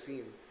I've ever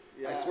seen.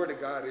 Yeah. I swear to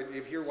God,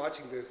 if you're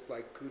watching this,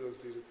 like,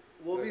 kudos, dude.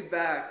 We'll be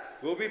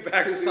back. We'll be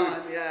back soon.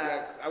 Tucson,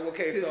 yeah.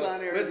 Okay, Tucson,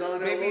 so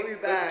Arizona, we'll be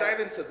back. let's dive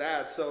into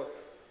that. So,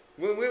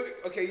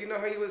 okay, you know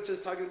how he was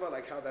just talking about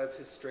like how that's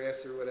his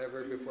stress or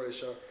whatever before the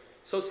show.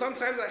 So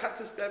sometimes I have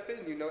to step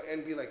in, you know,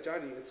 and be like,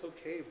 Johnny, it's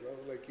okay, bro.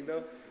 Like, you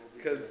know,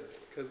 because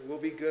we'll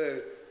be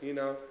good, you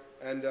know,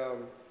 and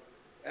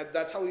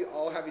that's how we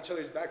all have each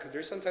other's back. Because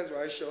there's sometimes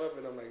where I show up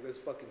and I'm like, this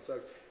fucking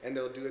sucks, and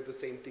they'll do it the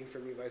same thing for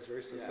me, vice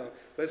versa. Yeah. So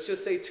let's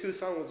just say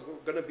Tucson was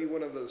gonna be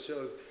one of those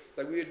shows.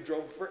 Like, we had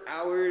drove for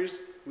hours,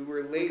 we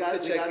were late to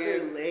check in. We got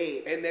there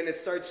late. And then it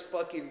starts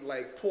fucking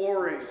like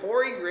pouring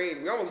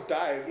rain. We almost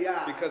died.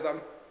 Yeah. Because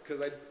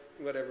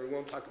whatever, we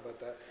won't talk about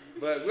that.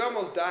 But we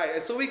almost died.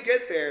 And so we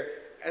get there,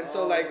 and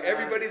so like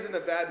everybody's in a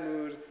bad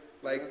mood.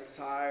 Like,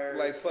 tired.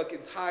 Like,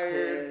 fucking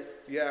tired.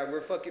 Pissed. Yeah,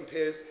 we're fucking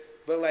pissed.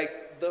 But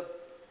like, the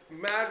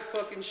mad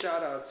fucking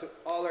shout out to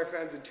all our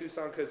fans in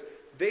Tucson, because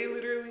they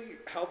literally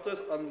helped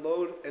us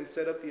unload and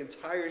set up the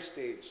entire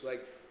stage.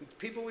 Like,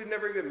 people we've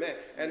never even met.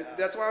 And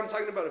that's why I'm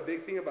talking about a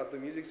big thing about the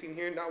music scene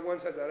here. Not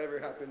once has that ever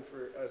happened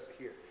for us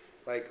here,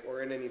 like,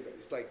 or in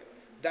anybody's. Like,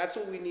 that's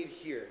what we need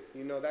here,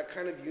 you know, that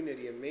kind of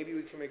unity, and maybe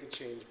we can make a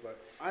change. But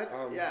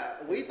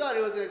we thought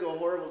it was gonna go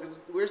horrible because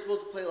we were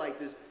supposed to play like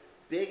this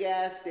big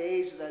ass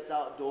stage that's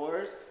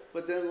outdoors,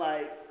 but then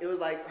like it was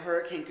like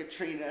Hurricane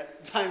Katrina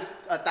times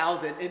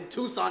 1,000 in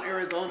Tucson,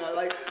 Arizona.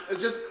 Like,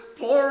 it's just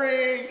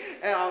pouring,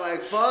 and I'm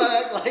like,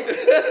 fuck, like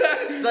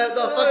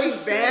the fucking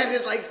van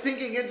is like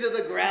sinking into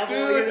the gravel.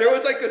 Dude, you know? there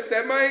was like a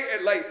semi,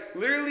 and like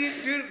literally,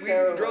 dude, we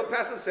drove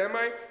past a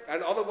semi,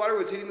 and all the water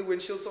was hitting the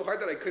windshield so hard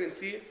that I couldn't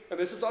see it. And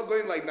this was all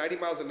going like 90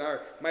 miles an hour.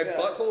 My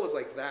butthole was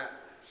like that.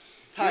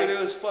 Tight. Dude, it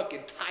was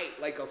fucking tight,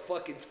 like a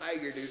fucking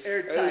tiger, dude.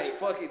 Airtight. It was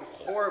fucking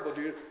horrible,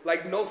 dude.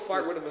 Like, no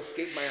fart would have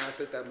escaped my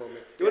ass at that moment.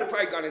 It would have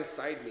probably gone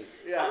inside me.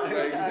 Yeah,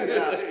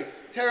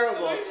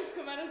 terrible. I would just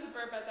come out as a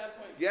burp at that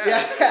point. Yeah,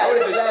 I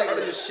would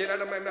have just shit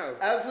out of my mouth.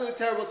 Absolutely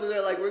terrible. So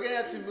they're like, we're gonna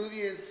have to move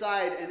you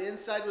inside, and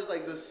inside was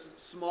like the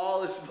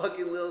smallest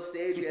fucking little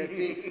stage we had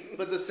seen,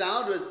 but the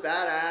sound was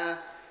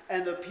badass,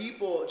 and the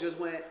people just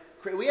went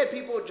crazy. We had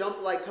people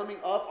coming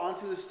up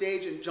onto the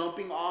stage and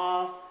jumping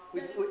off. We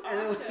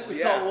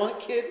saw one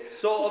kid.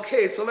 So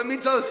let me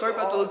tell a story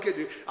about the little kid,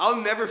 dude. I'll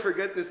never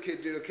forget this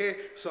kid, dude, okay?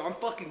 So I'm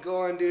fucking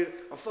going, dude.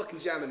 I'm fucking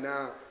jamming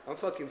now. I'm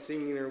fucking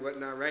singing or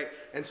whatnot, right?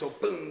 And so,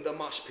 boom, the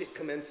mosh pit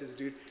commences,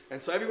 dude.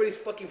 And so everybody's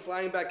fucking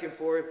flying back and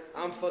forth.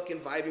 I'm fucking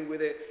vibing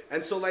with it.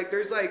 And so, like,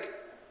 there's, like,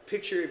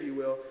 picture, if you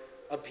will,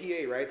 a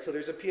PA, right? So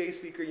there's a PA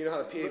speaker. You know how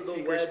the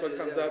PA speaker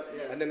comes up?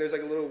 Yes. And then there's,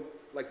 like,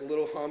 a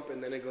little hump,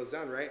 and then it goes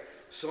down, right?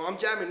 So I'm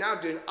jamming now,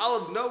 dude.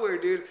 Out of nowhere,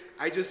 dude,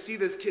 I just see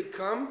this kid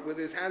come with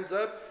his hands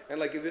up, and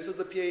like, if this is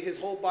a PA, his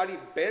whole body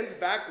bends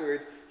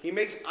backwards. He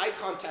makes eye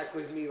contact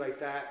with me like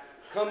that,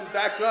 comes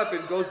back up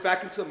and goes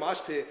back into the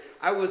mosh pit.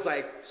 I was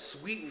like,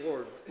 sweet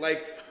Lord,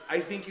 like, I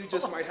think you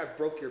just might have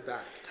broke your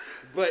back.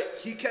 But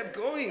he kept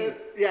going.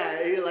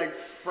 He like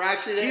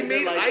fractured it. He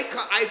made eye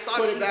contact. I thought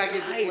put he it back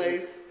died. into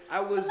place. I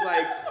was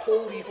like,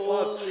 holy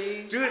fuck,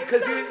 dude,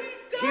 because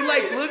he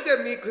like looked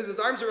at me because his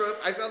arms were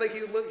up. I felt like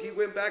he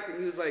went back and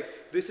he was like,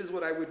 this is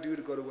what I would do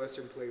to go to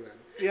Western Playland.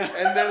 Yeah.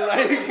 And then,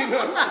 like, you know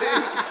what I'm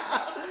saying?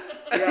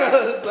 Yeah.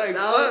 I was like,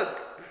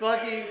 fuck.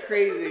 Fucking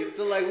crazy.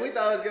 So like, we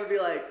thought it was gonna be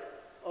like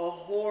a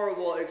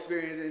horrible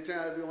experience, and it turned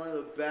out to be one of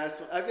the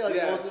best. I feel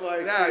like most of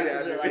our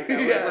experiences are like that.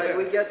 It's like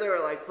we get there,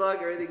 we're like,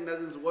 fuck,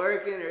 nothing's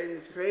working,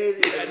 everything's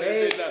crazy.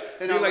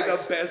 And like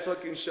the best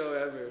fucking show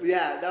ever.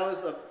 Yeah, that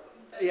was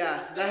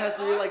that has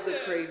to be like the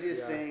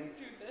craziest thing.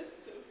 Dude,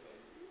 that's so funny.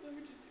 What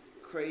would you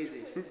do?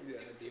 Crazy. Dude,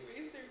 they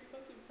raised their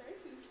fucking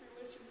prices for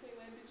Western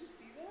Playland. Did you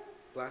see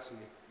that?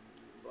 Blasphemy.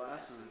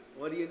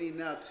 What do you need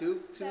now?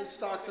 Two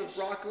stalks of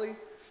broccoli?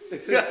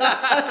 That's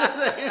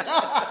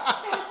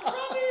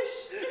rubbish.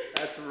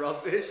 That's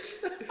rubbish.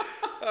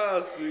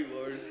 Oh, sweet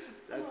Lord.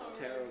 That's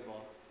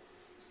terrible.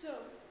 So,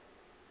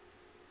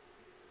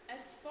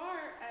 as far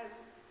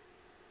as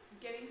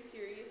getting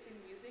serious in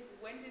music,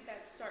 when did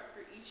that start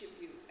for each of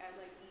you at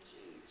like each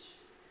age?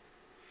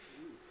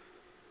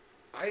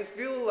 I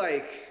feel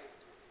like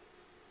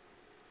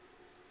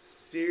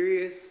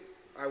serious.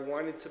 I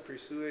wanted to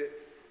pursue it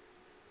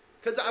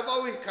because I've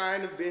always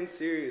kind of been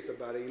serious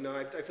about it. You know,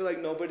 I feel like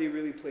nobody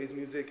really plays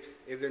music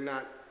if they're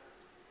not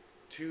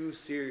too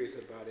serious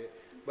about it.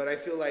 But I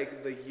feel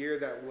like the year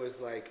that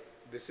was like,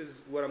 this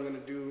is what I'm gonna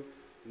do,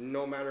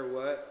 no matter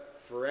what,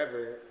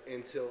 forever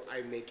until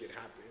I make it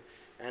happen.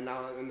 And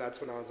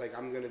that's when I was like,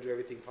 I'm gonna do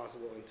everything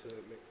possible until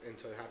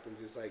it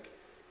happens. It's like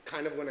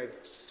kind of when I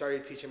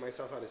started teaching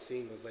myself how to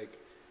sing was like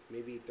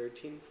maybe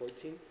 13,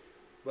 14.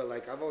 But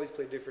like I've always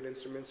played different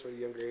instruments from a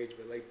younger age.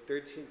 But like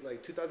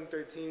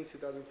 2013,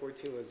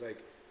 2014 was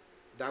like,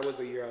 that was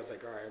the year I was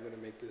like, all right, I'm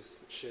gonna make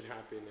this shit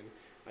happen, and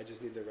I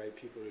just need the right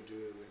people to do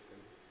it with.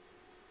 And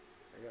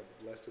I got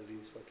blessed with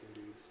these fucking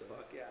dudes. So.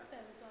 Fuck yeah.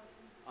 That was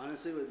awesome.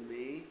 Honestly, with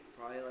me,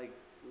 probably like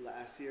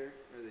last year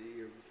or the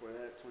year before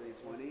that,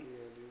 2020. Yeah,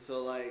 dude.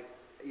 So like,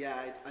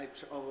 yeah, I've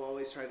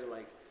always tried to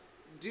like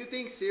do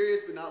things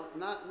serious, but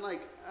not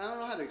like, I don't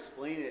know how to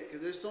explain it,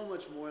 because there's so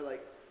much more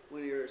like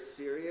when you're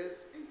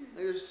serious,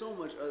 like there's so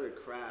much other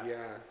crap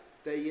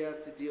that you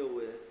have to deal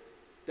with.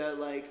 That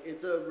like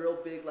it's a real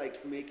big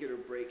like make it or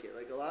break it.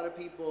 Like a lot of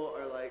people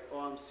are like,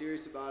 oh, I'm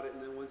serious about it,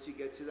 and then once you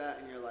get to that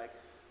and you're like,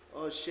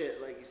 oh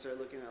shit, like you start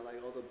looking at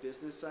like all the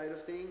business side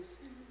of things,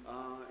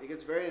 it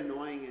gets very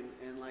annoying,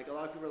 and like a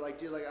lot of people are like,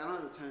 dude, like I don't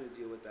have the time to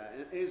deal with that,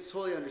 and it's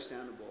totally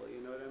understandable,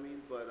 you know what I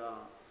mean? But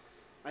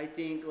I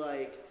think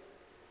like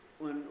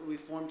when we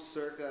formed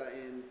Circa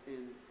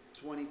in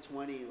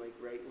 2020, like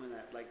right when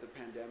that like the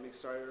pandemic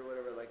started or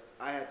whatever, like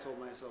I had told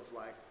myself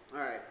like, all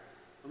right,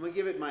 I'm gonna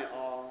give it my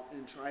all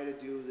and try to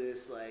do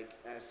this like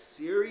as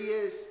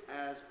serious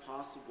as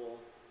possible,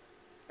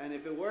 and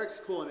if it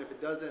works, cool, and if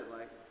it doesn't,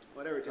 like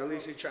whatever. At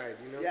least you tried,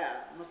 you know? Yeah,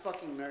 I'm a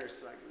fucking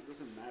nurse. Like, it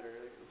doesn't matter.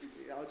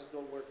 Like, I'll just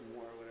go work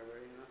more or whatever,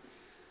 you know?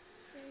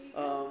 There you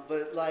go.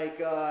 But, like,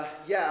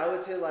 yeah, I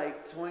would say,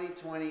 like,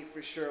 2020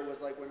 for sure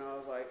was, like, when I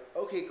was like,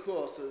 okay,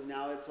 cool. So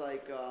now it's,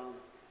 like,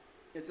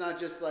 it's not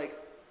just, like,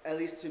 at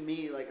least to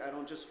me, like, I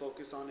don't just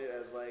focus on it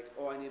as, like,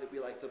 oh, I need to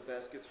be, like, the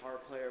best guitar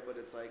player. But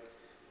it's, like,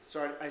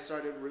 I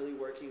started really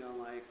working on,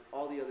 like,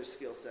 all the other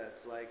skill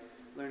sets. Like,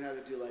 learn how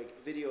to do,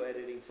 like, video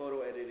editing,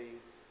 photo editing,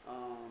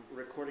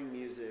 recording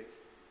music,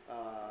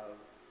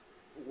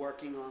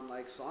 working on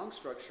like song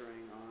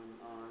structuring,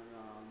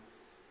 on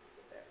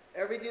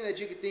everything that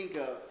you could think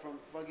of, from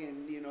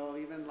fucking, you know,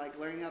 even like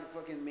learning how to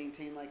fucking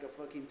maintain like a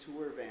fucking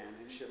tour van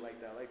and shit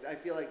like that. Like I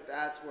feel like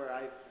that's where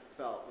I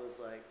felt was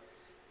like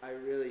I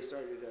really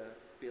started to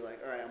be like,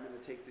 all right, I'm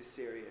gonna take this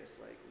serious,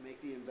 like make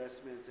the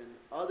investments and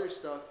other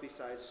stuff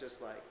besides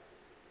just like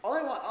all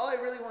I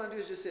really want to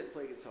do is just sit and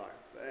play guitar.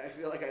 But I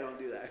feel like I don't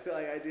do that. I feel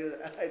like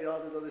I do all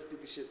this other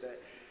stupid shit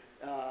that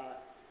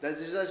that's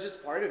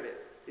just part of it,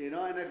 you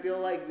know. And I feel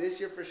like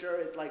this year for sure,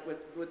 like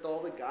with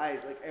all the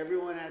guys, like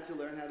everyone had to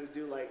learn how to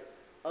do like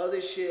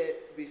other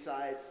shit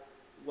besides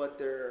what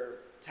their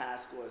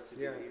task was to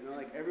do. You know,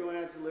 like everyone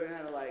had to learn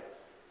how to like.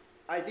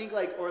 I think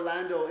like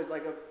Orlando is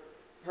like a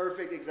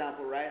perfect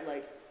example, right?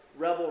 Like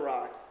Rebel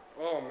Rock.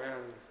 Oh man.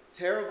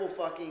 Terrible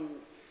fucking.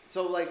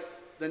 So like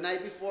the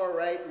night before,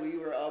 right? We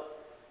were up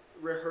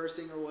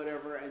rehearsing or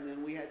whatever, and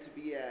then we had to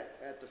be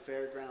at the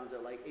fairgrounds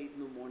at like 8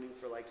 in the morning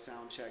for like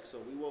sound check. So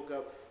we woke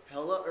up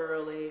hella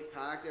early,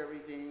 packed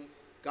everything,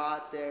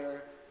 got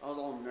there. I was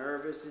all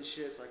nervous and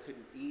shit, so I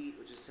couldn't eat,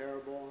 which is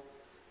terrible.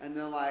 And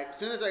then like as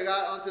soon as I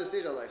got onto the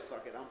stage, I was like,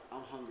 fuck it,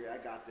 I'm hungry, I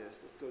got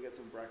this. Let's go get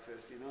some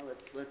breakfast, you know,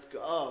 let's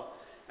go.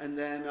 And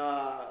then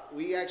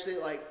we actually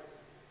like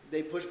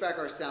they pushed back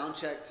our sound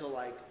check till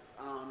like,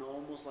 I don't know,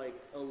 almost like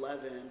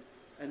 11.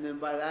 And then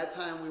by that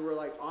time, we were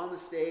like on the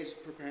stage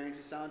preparing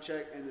to sound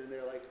check, and then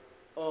they're like,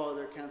 oh,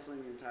 they're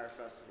canceling the entire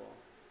festival.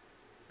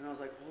 And I was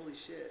like, holy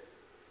shit,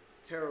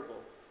 terrible.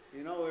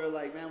 You know, we were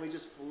like, man, we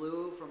just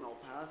flew from El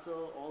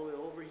Paso all the way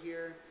over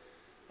here.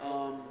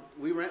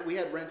 We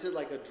had rented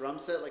like a drum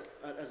set like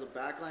as a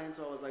backline,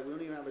 so I was like, we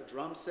don't even have a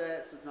drum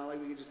set, so it's not like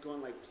we could just go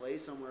and like play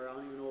somewhere. I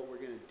don't even know what we're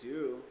gonna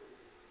do.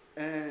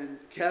 And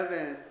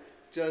Kevin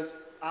just,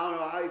 I don't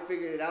know how he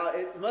figured it out.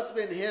 It must have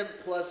been him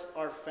plus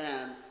our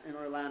fans in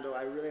Orlando.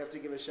 I really have to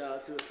give a shout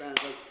out to the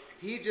fans. Like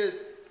he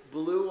just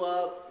blew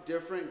up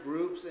different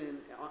groups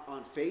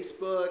on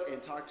Facebook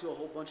and talked to a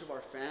whole bunch of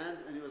our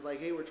fans. And he was like,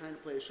 hey, we're trying to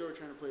play a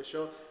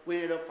show. We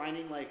ended up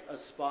finding like a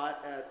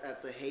spot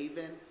at the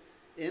Haven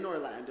in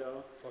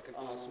Orlando. Fucking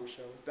awesome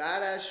show.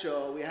 Badass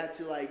show. We had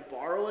to like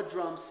borrow a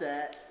drum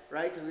set,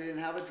 right? Because we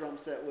didn't have a drum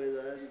set with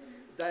us.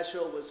 That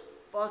show was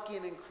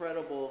fucking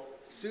incredible,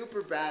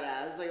 super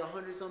badass. There's like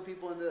 100-some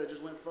people in there that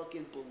just went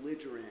fucking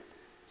belligerent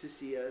to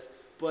see us.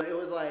 But it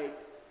was like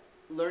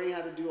learning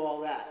how to do all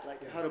that,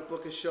 like how to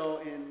book a show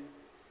in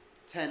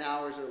 10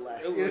 hours or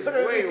less. It was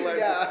way less.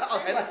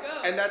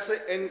 Yeah. And that's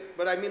it.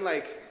 But I mean,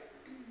 like,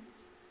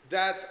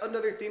 that's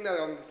another thing that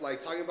I'm like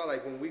talking about.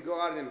 Like when we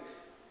go out and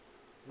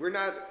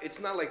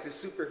it's not like this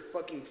super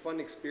fucking fun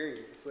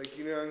experience. Like,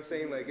 you know what I'm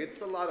saying? Like,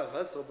 it's a lot of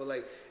hustle, but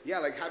like, yeah,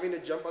 like having to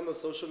jump on the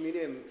social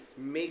media and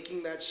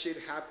making that shit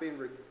happen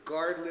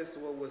regardless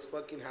of what was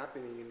fucking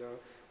happening, you know?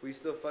 we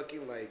still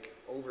fucking like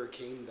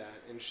overcame that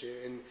and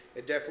shit. And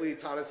it definitely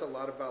taught us a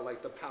lot about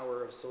like the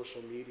power of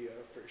social media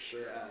for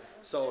sure. Yeah.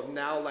 So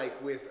now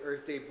like with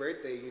Earth Day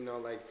birthday, you know,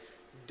 like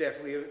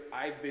definitely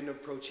I've been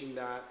approaching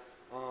that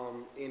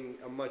in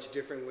a much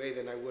different way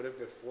than I would have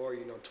before,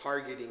 you know,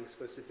 targeting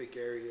specific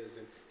areas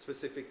and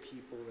specific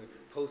people and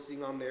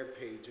posting on their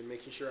page and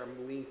making sure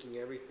I'm linking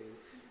everything,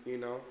 you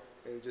know,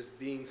 and just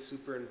being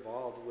super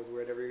involved with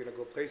whatever you're going to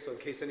go play. So in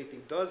case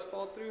anything does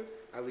fall through,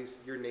 at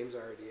least your name's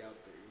already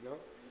out there, you know?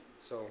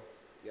 So,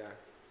 yeah,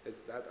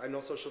 it's that. I know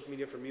social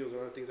media for me was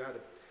one of the things I had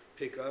to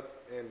pick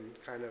up and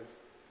kind of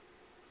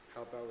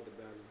help out with the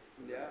band.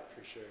 Yeah.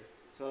 For sure.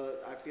 So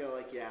I feel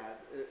like, yeah,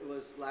 it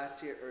was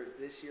last year or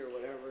this year or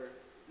whatever,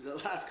 it was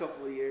the last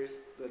couple of years,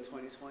 the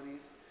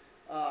 2020s.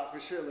 For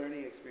sure,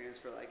 learning experience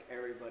for like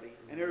everybody.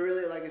 And it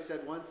really, like I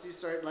said, once you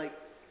start like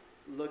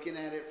looking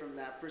at it from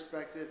that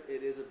perspective,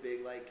 it is a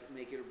big like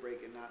make it or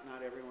break it.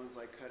 Not everyone's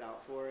like cut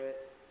out for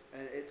it,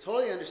 and it's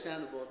totally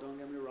understandable. Don't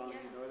get me wrong,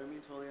 you know what I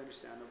mean? Totally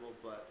understandable.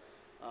 But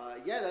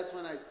yeah, that's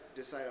when I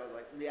decided I was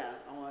like, yeah,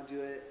 I want to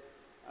do it.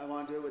 I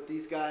want to do it with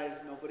these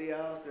guys. Nobody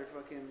else. They're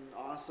fucking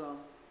awesome.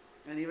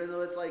 And even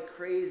though it's like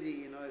crazy,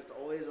 you know, it's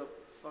always a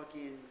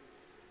fucking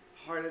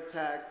heart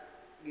attack,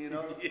 you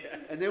know. Yeah.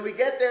 And then we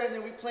get there and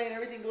then we play and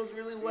everything goes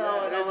really well.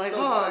 Yeah, and I'm like, so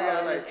oh, fun,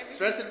 yeah, like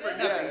stressing for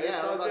nothing. Yeah,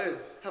 it's I'm all about good.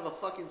 to have a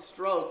fucking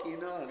stroke, you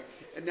know.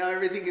 And now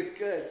everything is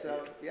good.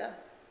 So yeah.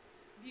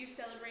 Do you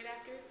celebrate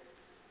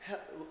after?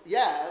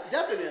 Yeah,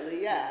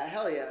 definitely. Yeah,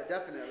 hell yeah,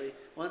 definitely.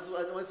 Once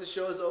the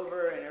show is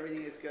over and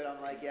everything is good,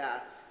 I'm like, yeah,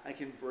 I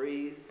can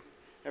breathe.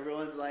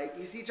 Everyone's like,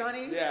 you see,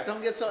 Johnny? Yeah.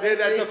 Don't get so Dude,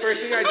 angry. that's the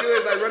first thing I do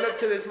is I run up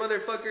to this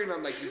motherfucker and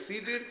I'm like, you see,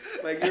 dude?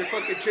 Like, you're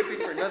fucking tripping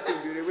for nothing,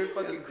 dude. It went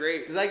fucking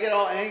great. Because I get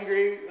all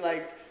angry,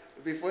 like,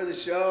 before the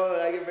show,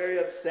 and I get very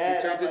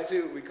upset. He turns I'm like,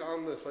 into, we call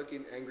him the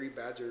fucking angry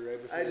badger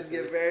right before I just the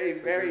get show. very,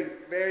 So very, he's-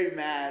 very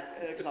mad.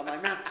 Because I'm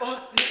like, man,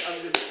 fuck this.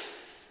 I'm just...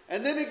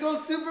 And then it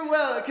goes super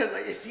well. Because,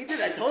 like, you see, dude,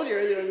 I told you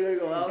everything was going to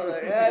go well. I was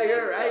like, yeah,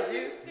 you're right,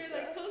 dude. They're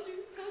like, told you.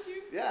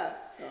 Yeah.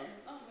 So,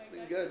 Oh my it's been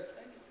gosh, good. that's funny.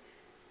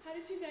 How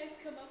did you guys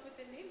come up with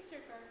the name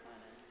Circa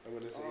Arcana? I'm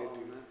going to say Oh, it,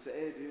 dude. man, say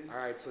it, dude. All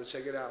right, so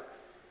check it out.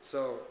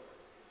 So,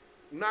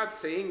 I'm not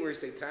saying we're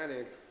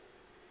satanic,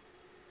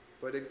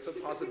 but it's a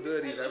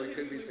possibility that we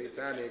could be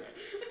satanic.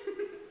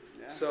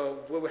 Yeah. So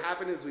what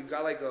happened is we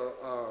got like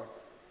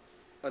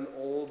an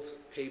old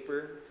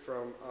paper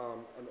from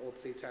an old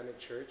satanic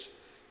church,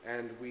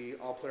 and we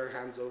all put our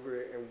hands over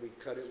it and we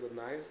cut it with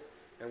knives,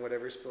 and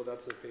whatever spilled out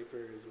to the paper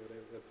is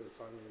what the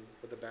song name,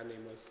 what the band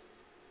name was.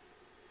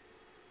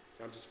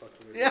 I'm just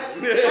fucking with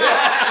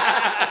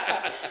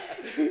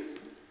you.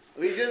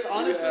 We just,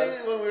 honestly,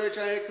 when we were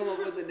trying to come up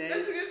with the name,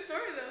 That's a good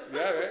story though.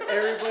 Yeah, right?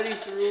 everybody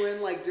threw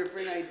in like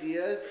different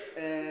ideas,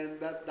 and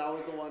that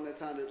was the one that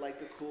sounded like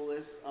the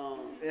coolest.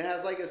 It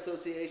has like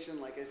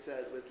association, like I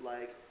said, with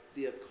like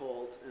the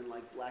occult and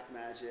like black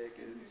magic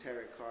and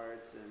tarot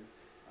cards and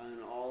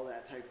all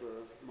that type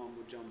of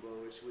mumbo jumbo,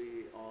 which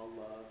we all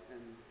love.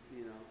 And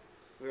you know,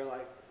 we were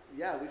like,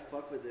 yeah, we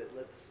fuck with it.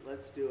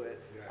 Let's do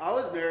it. Yeah. I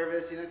was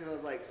nervous, you know, because I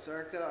was like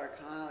Circa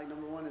Arcana, like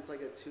number one, it's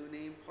like a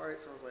 2-name part,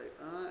 so I was like,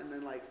 and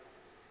then like.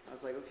 I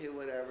was like, okay,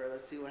 whatever.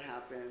 Let's see what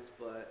happens.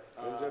 But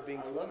Ended up being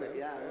I cool, love it. man.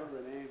 Yeah, I love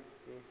the name.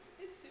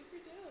 It's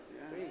super dope.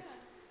 Yeah. Thanks.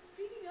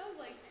 Speaking of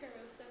like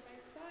tarot stuff, I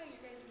saw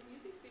your guys'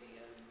 music video.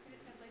 You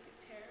guys have like a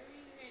tarot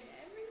reader and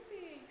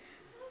everything.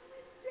 I was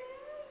like,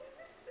 dang, this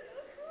is so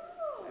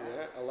cool.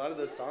 Yeah, a lot of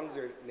the songs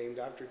are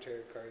named after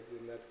tarot cards,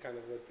 and that's kind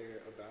of what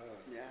they're about.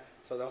 Yeah.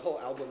 So the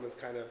whole album is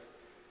kind of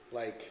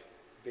like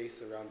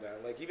based around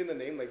that. Like even the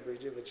name, like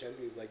Bridget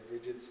Vicente, is like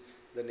Bridget's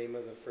the name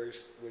of the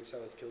first witch that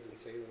was killed in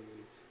Salem,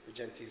 and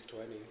Vigente's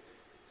 20.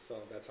 So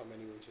that's how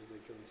many witches they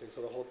killed in Salem.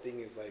 So the whole thing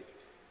is like,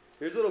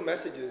 there's little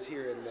messages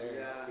here and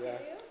there. Yeah. Yeah.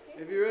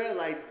 Okay. If you really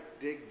like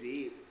dig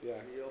deep,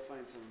 Yeah. you'll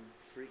find some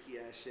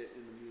freaky ass shit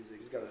in the music.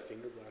 You just gotta but-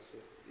 finger blast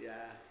it.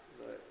 Yeah,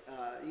 but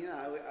you know,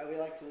 I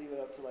would like to leave it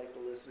up to like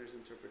the listener's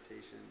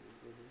interpretation.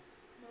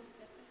 Mm-hmm.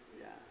 Most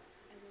definitely. Yeah.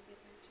 I will get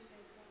back to you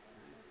guys about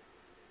that stuff.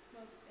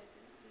 Most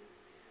definitely.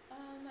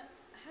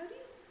 How do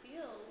you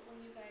feel when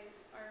you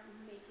guys are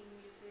making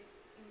music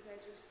and you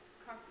guys are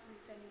constantly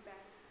sending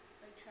back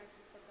like tracks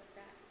and stuff like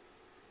that?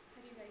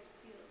 How do you guys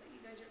feel that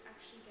you guys are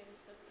actually getting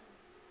stuff done?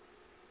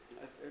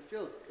 It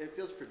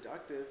feels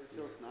productive. It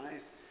feels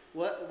nice.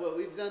 What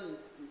we've done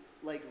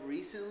like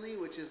recently,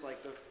 which is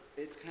like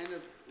it's kind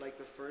of like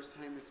the first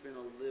time it's been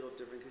a little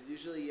different, because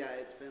usually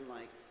it's been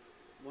like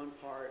one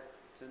part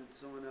send to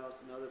someone else,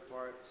 another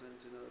part send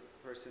to another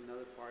person,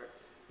 another part.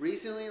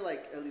 Recently,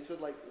 like at least with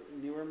like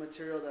newer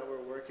material that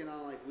we're working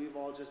on, like we've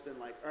all just been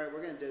like, all right,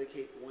 we're gonna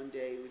dedicate one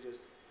day. We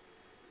just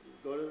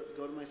go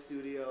to my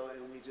studio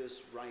and we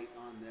just write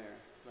on there.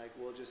 Like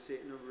we'll just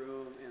sit in a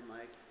room and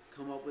like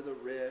come up with a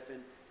riff,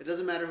 and it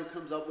doesn't matter who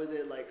comes up with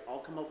it. Like I'll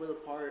come up with a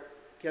part.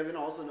 Kevin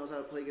also knows how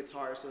to play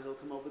guitar, so he'll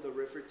come up with a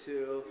riff or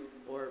two,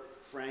 or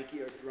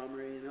Frankie, our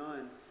drummer, you know,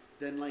 and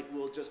then like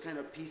we'll just kind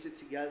of piece it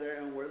together,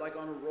 and we're like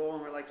on a roll,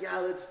 and we're like, yeah,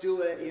 let's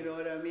do it, you know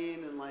what I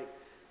mean? And like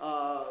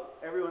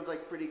everyone's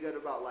like pretty good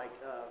about like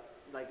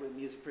like with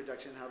music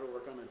production, how to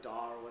work on a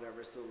DAW or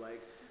whatever. So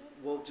like,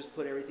 That's we'll awesome. just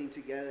put everything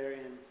together,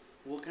 and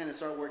we'll kind of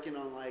start working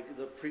on like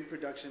the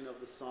pre-production of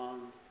the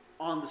song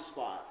on the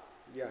spot.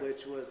 Yeah.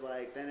 Which was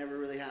like, that never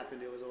really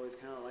happened. It was always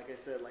kind of like I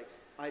said, like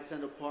I'd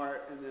send a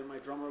part, and then my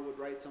drummer would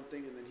write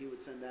something, and then he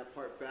would send that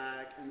part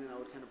back, and then I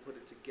would kind of put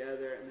it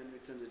together, and then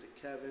we'd send it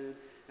to Kevin,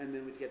 and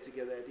then we'd get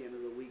together at the end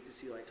of the week to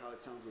see like how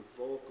it sounds with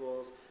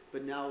vocals.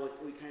 But now like,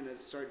 we kind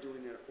of start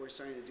doing it. We're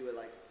starting to do it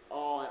like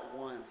all at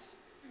once,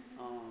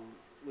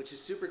 which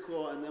is super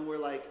cool. And then we're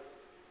like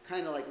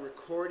kind of like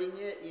recording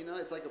it. You know,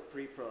 it's like a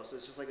pre-pro, so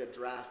it's just like a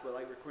draft, but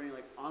like recording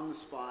like on the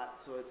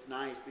spot. So it's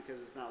nice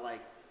because it's not like,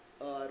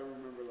 oh, I don't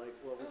remember like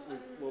what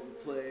we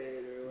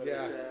played or what I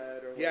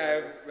said or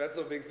whatever. That's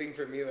a big thing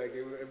for me. Like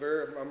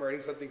if I'm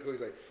writing something cool,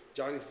 he's like,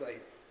 Johnny's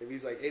like, if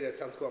he's like, hey, that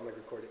sounds cool, I'm like,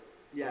 record it.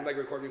 Yeah. I'm like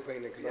recording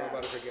playing it because I'm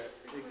about to forget.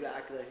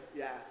 Exactly.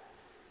 Yeah.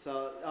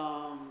 So,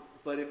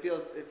 but it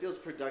feels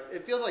productive.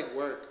 It feels like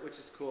work, which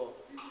is cool,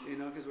 you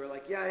know, because we're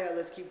like, yeah,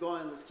 let's keep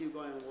going. And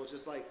we'll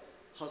just like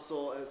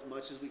hustle as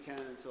much as we can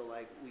until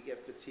like we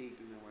get fatigued,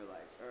 and then we're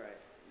like, all right,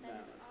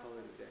 let's call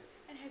it a day.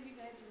 And have you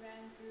guys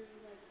ran through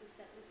like the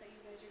set list that you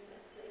guys are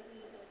gonna play when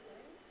you go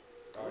play?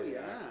 Oh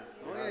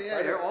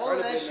yeah. All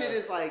of that shit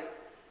is like,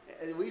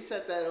 we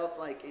set that up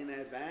like in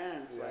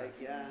advance.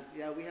 Yeah.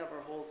 Like we have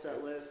our whole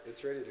set list.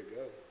 It's ready to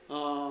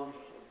go.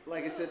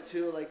 Like I said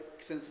too, like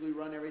since we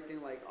run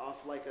everything like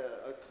off like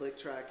a click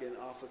track and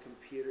off a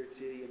computer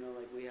too, you know,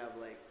 like we have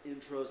like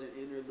intros and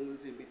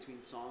interludes in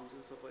between songs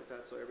and stuff like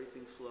that, so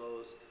everything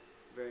flows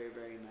very,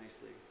 very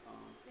nicely.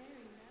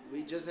 Very nice.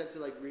 We just had to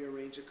like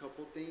rearrange a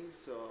couple things,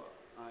 so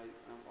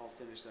I'll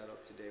finish that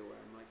up today, where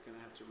I'm like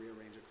gonna have to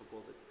rearrange a couple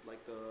of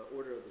the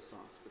order of the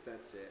songs, but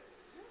that's it.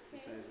 Okay.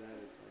 Besides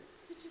that, it's like.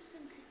 So just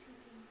some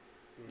critiquing.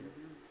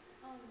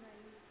 Mm-hmm.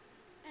 Alrighty.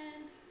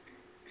 And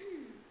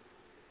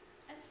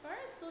as far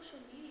as social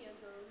media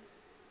goes,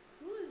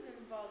 who is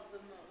involved the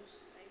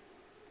most? I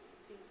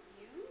think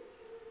you.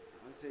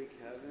 I would say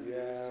Kevin.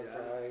 Yeah,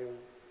 probably.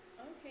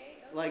 Okay.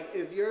 Like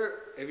if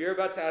you're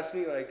about to ask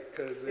me like,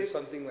 cause there's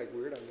something like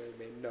weird, I'm gonna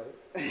say no.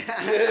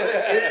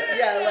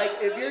 Like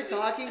if you're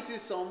talking to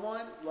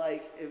someone,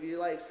 like if you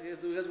like,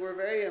 because we're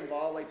very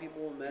involved, like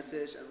people will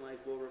message and like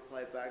we'll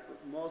reply back. But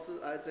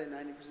I'd say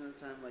 90% of the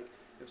time, like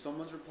if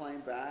someone's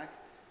replying back,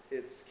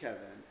 it's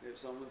Kevin. If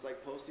someone's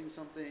like posting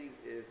something,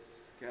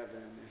 it's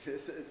Kevin.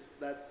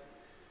 That's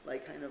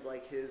like kind of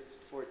like his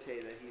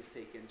forte that he's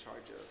taken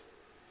charge of.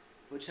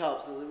 Which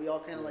helps. So we all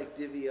kind of like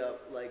divvy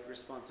up like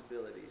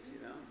responsibilities, you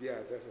know.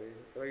 Yeah, definitely.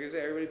 Like I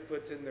said, everybody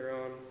puts in their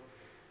own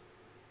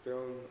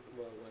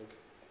like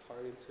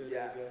part into it,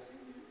 I guess.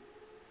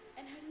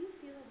 And how do you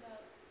feel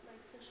about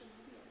like social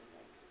media,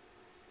 like,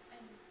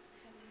 and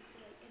having to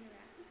like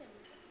interact with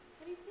everybody?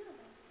 How do you feel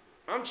about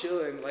it? I'm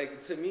chilling. Like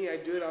to me, I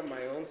do it on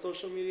my own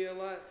social media a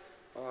lot.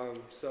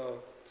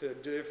 So to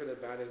do it for the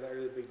band is not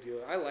really a big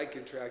deal. I like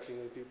interacting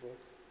with people.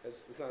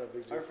 It's not a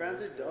big deal. Our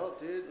fans are dope,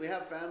 dude. We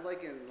have fans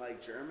like in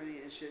like Germany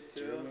and shit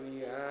too.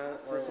 Germany, yeah.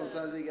 Or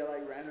sometimes we get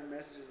like random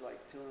messages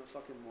like 2 in the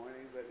fucking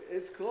morning, but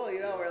it's cool, you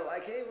know. We're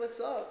like, hey, what's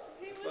up?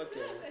 Hey, what's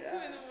up at 2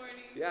 in the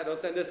morning? Yeah, they'll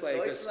send us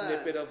like a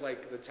snippet of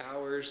like the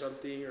Tower or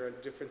something or a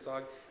different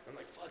song. I'm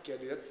like, fuck yeah,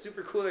 dude, that's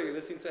super cool that you're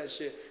listening to that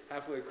shit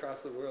halfway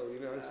across the world. You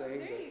know what I'm saying?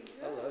 There you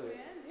go, I love it.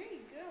 man. There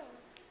you go.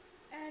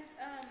 And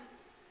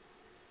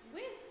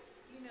with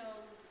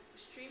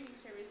streaming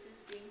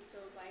services being so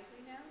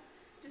lively now,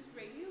 does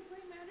radio play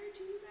matter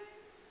to you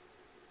guys?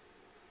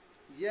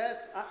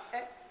 Yes,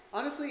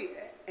 honestly,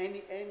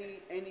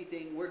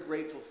 anything we're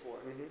grateful for.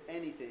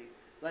 Anything.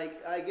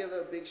 Like I give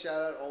a big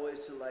shout out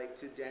always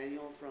to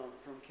Daniel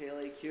from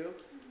KLAQ,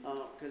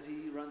 because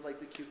he runs like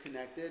the Q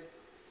Connected,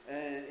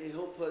 and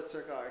he'll put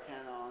Circa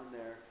Arcana on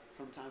there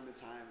from time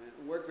to time,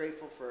 and we're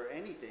grateful for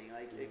anything.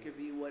 Like it could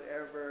be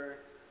whatever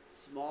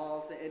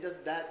small thing. It does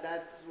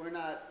that's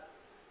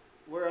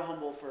we're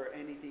humble for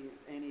anything,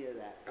 any of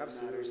that.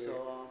 Absolutely.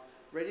 So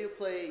radio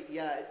play,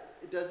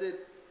 does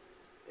it?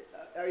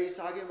 Are you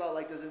talking about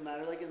like, does it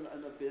matter like in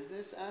the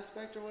business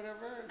aspect or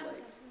whatever? I was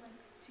Like asking like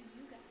to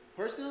you guys.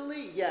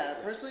 personally, yeah.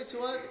 Personally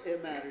to us,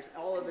 it matters.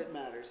 All of it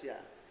matters. Yeah,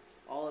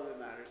 all of it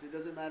matters. It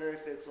doesn't matter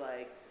if it's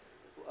like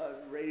a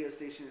radio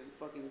station in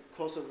fucking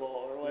Kosovo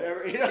or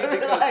whatever. You know,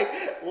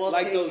 we'll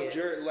like take those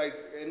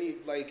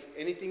it.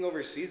 anything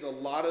overseas. A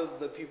lot of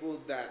the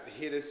people that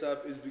hit us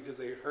up is because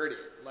they heard it,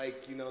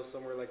 like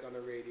somewhere like on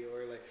the radio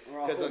or like or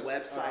off a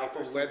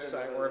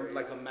website, or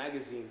like a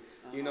magazine.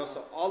 You know,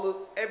 so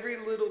every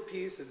little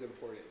piece is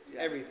important. Yeah.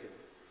 Everything.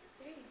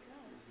 There you go.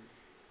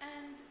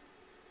 And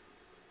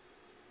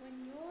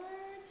when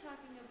you're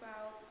talking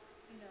about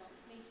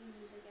making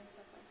music and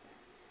stuff like that,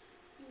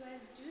 you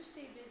guys do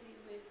stay busy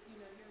with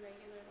your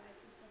regular lives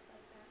and stuff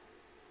like that,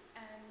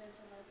 and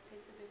mental health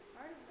takes a big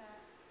part of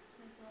that. Is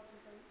mental health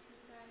important to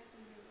you guys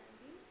when you're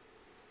writing?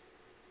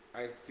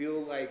 I feel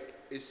like,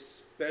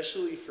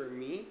 especially for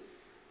me,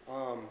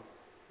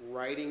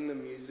 writing the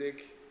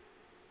music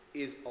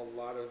is a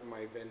lot of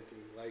my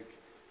venting, like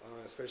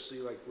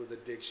especially like with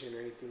addiction or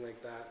anything like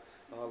that.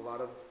 A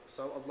lot of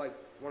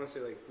want to say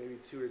like maybe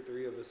 2 or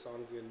 3 of the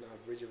songs in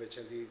Bridge of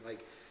Vicente,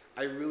 like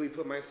I really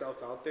put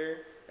myself out there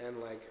and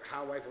like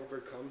how I've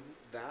overcome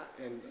that,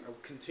 and I'll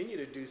continue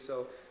to do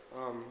so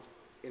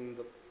in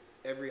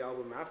every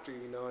album after.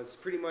 You know, it's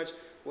pretty much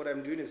what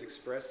I'm doing is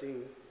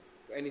expressing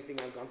anything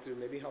I've gone through,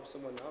 maybe help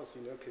someone else.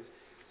 You know, because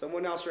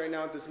someone else right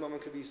now at this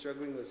moment could be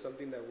struggling with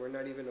something that we're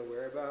not even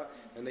aware about,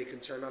 and they can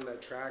turn on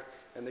that track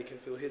and they can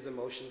feel his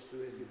emotions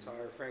through his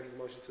guitar, Frankie's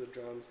emotions through the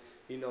drums,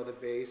 you know, the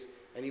bass,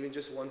 and even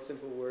just one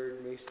simple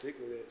word may stick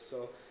with it.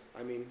 So,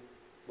 I mean,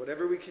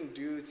 whatever we can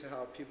do to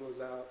help people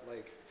out,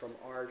 like from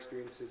our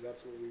experiences,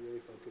 that's what we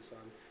really focus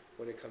on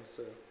when it comes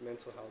to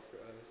mental health for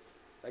us.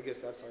 I guess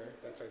that's our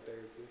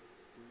therapy.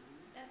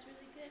 That's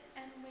really good.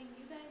 And when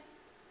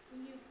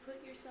you put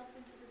yourself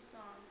into the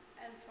song,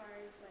 as far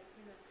as like,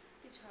 you know,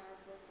 guitar,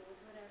 vocals,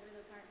 whatever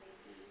the part may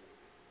be,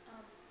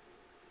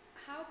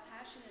 how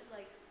passionate,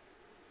 like,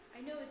 I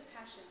know it's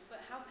passion,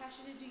 but how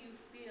passionate do you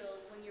feel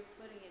when you're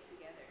putting it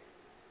together?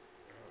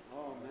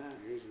 Oh man,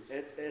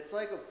 it's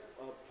like a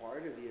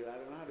part of you. I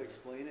don't know how to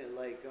explain it.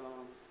 Like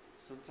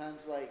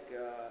sometimes, like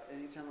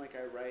anytime like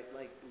I write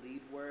like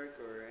lead work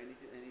or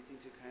anything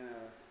to kind of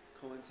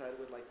coincide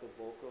with like the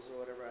vocals or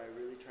whatever, I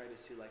really try to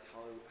see like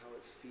how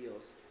it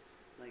feels,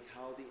 like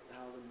how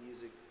the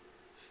music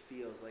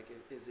feels. Like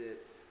is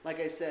it, like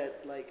I said,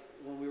 like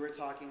when we were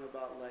talking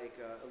about like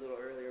a little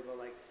earlier about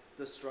like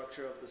the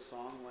structure of the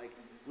song, like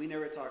we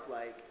never talk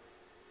like,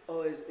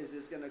 oh, is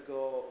this gonna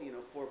go, you know,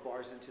 4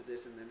 bars into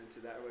this and then into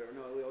that or whatever.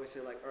 No, we always say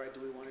like, all right,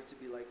 do we want it to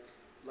be like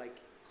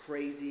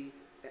crazy,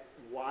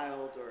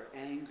 wild, or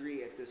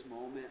angry at this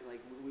moment?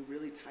 Like we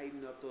really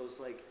tighten up those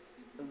like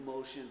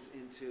emotions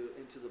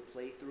into the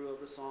playthrough of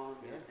the song,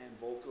 and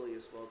vocally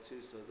as well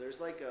too. So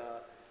there's like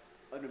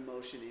an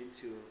emotion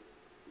into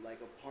like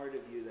a part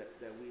of you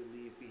that we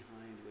leave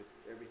behind with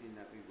everything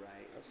that we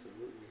write.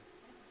 Absolutely.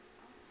 That's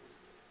awesome.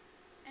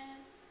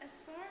 And as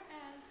far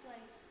as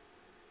like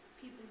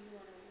people you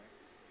want to work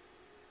with,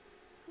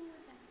 who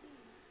would that be?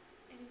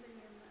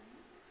 Anybody in mind?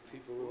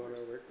 People we want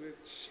to work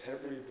with?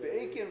 Kevin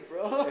Everybody. Bacon,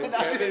 bro. And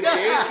Kevin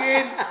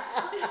Bacon,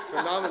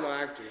 phenomenal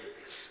actor.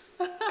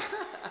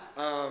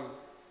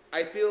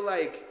 I feel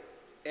like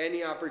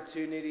any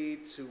opportunity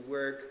to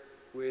work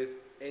with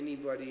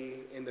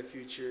anybody in the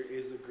future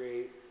is a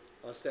great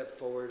step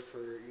forward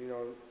for, you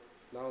know,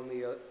 not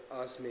only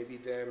us, maybe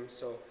them.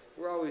 So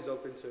we're always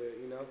open to it,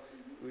 you know.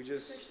 We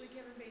just, especially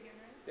Kevin Bacon,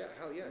 right? yeah,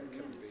 hell yeah,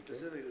 Kevin Bacon.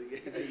 Specifically,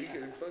 He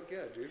can, fuck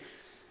yeah, dude.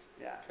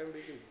 yeah, Kevin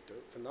Bacon's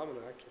dope,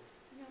 phenomenal actor.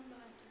 No, I'm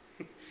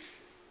not.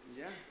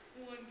 yeah.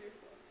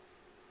 Wonderful.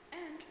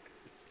 And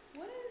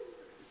what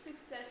is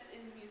success in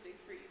music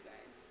for you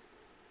guys?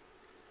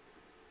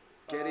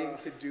 Getting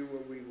to do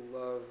what we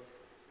love,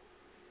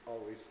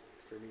 always,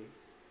 for me.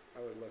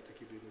 I would love to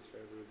keep doing this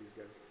forever with these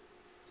guys.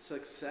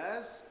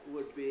 Success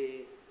would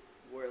be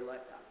where,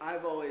 like,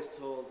 I've always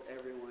told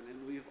everyone,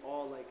 and we've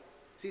all, like,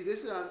 see,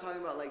 this is what I'm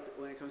talking about, like,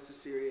 when it comes to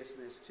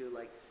seriousness, too.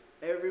 Like,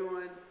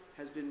 everyone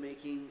has been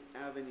making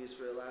avenues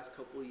for the last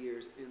couple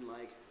years in,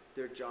 like,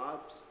 their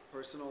jobs,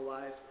 personal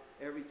life,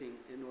 everything,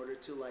 in order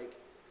to, like,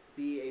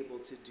 be able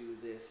to do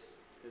this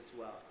as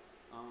well.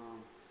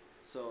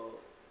 So,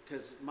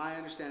 because my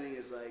understanding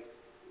is, like,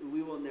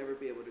 we will never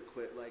be able to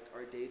quit, like,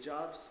 our day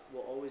jobs.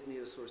 We'll always need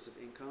a source of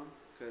income,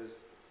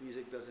 because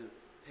music doesn't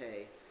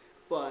pay.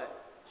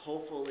 But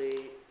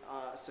hopefully,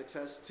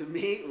 success to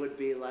me would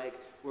be, like,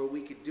 where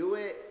we could do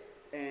it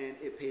and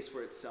it pays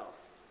for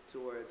itself, to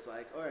where it's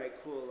like, all right,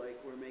 cool, like,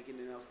 we're making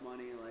enough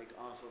money, like,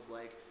 off of,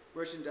 like,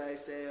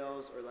 merchandise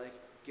sales or, like,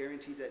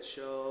 guarantees at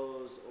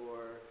shows,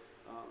 or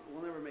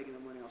we'll never make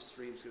enough money off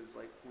streams because it's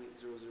like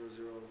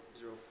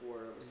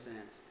 0.00004 of a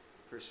cent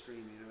per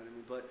stream, you know what I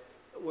mean? But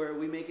where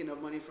we make enough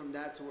money from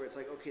that to where it's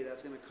like, okay,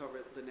 that's going to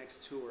cover the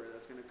next tour,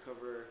 that's going to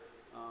cover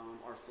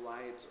our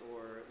flights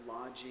or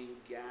lodging,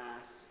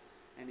 gas,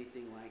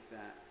 anything like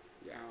that.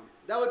 Yeah.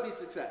 That would be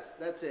success.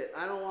 That's it.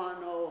 I don't want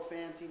no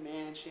fancy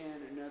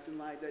mansion or nothing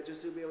like that.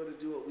 Just to be able to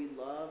do what we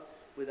love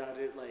without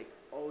it, like,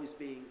 always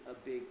being a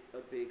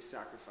big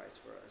sacrifice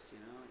for us. You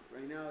know,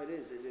 right now it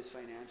is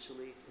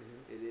financially.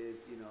 It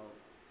is, you know,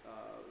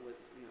 with,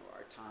 you know,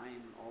 our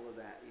time, all of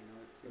that. You know,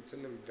 it's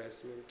an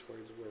investment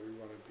towards where we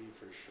want to be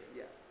for sure.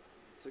 Yeah,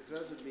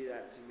 success would be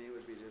that to me.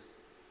 Would be just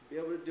be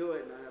able to do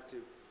it and not have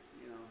to,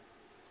 you know,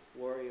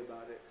 worry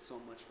about it so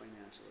much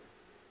financially.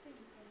 There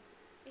you go.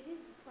 It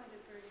is quite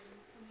a burden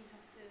when you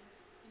have to,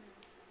 you know,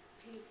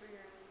 pay for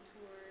your own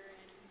tour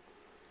and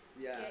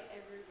get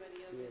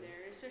everybody over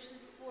there, especially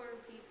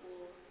 4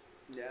 people.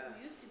 Yeah.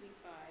 Who used to be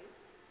 5.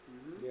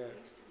 Yeah. It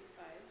used to be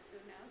 5, so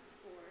now it's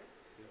 4.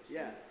 Yes.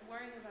 Yeah.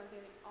 Worrying about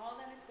getting all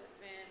that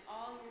equipment,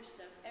 all your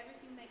stuff,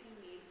 everything that you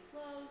need,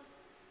 clothes.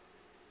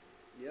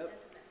 Yep.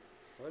 That's a mess.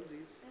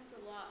 Funsies. That's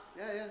a lot.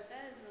 Yeah.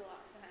 That is a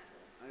lot to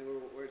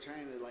handle. We're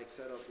trying to, like,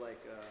 set up,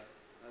 like,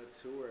 a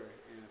tour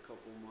in a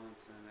couple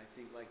months, and I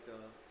think, like, the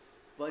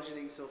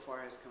budgeting so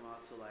far has come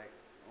out to, like,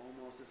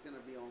 it's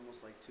gonna be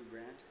almost like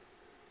 $2,000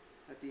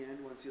 at the end,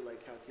 once you,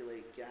 like,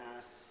 calculate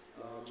gas,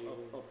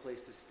 a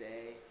place to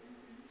stay,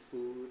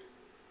 food.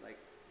 Like,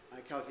 I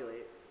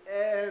calculate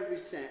every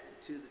cent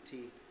to the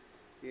T.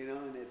 You know,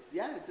 and it's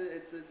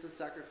a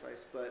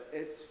sacrifice, but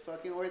it's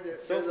fucking worth it.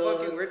 It's so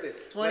fucking worth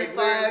it.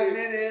 25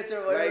 minutes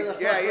or whatever the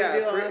fuck we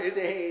do on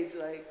stage,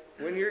 like.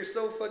 When you're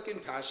so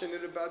fucking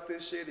passionate about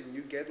this shit and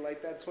you get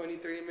like that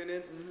 20-30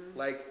 minutes,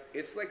 like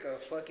it's like a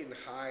fucking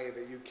high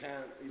that you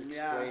can't explain.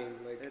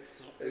 Yeah, like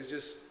it's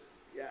just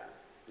yeah.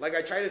 Like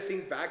I try to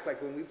think back,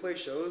 like when we play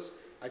shows,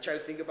 I try to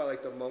think about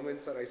like the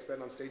moments that I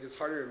spent on stage. It's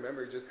hard to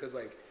remember just because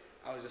like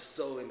I was just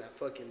so in that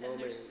fucking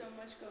moment. And there's so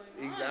much going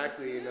on.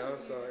 Exactly, too, you know.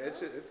 So it's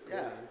cool.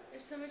 Yeah. Man.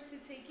 There's so much to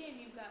take in.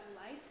 You've got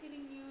lights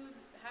hitting you,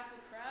 half a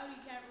crowd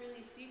you can't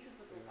really see because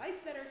of the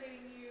lights that are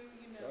hitting you.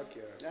 You know. Fuck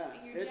yeah. Yeah.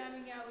 And you're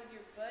jamming out with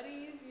your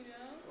buddies. You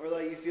know. Or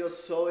like you feel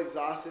so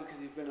exhausted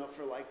because you've been up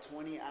for like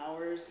 20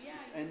 hours. Yeah.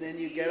 And then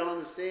you get on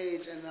the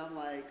stage and I'm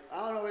like, I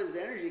don't know where this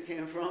energy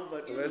came from,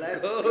 but let's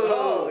go.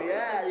 go.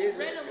 Yeah.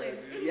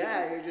 Adrenaline.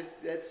 You're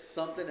just that's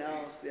something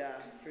else. Yeah,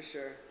 for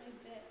sure. I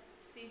bet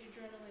stage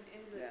adrenaline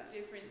is a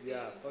different thing.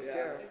 Yeah. Fuck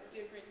yeah. A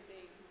different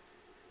thing.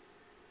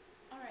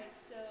 All right.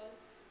 So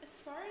as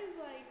far as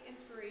like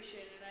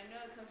inspiration, and I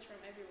know it comes from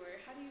everywhere.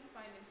 How do you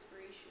find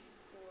inspiration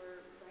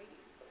for writing?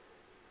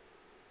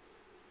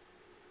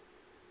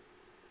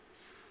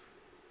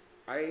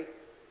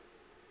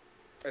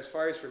 As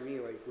far as for me,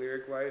 like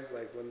lyric wise,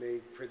 like when they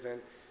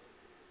present,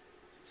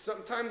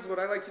 sometimes what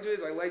I like to do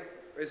is I like,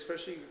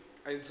 especially,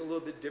 and it's a little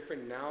bit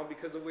different now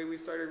because of the way we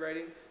started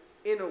writing,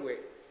 in a way.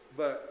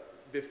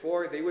 But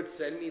before, they would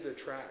send me the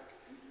track,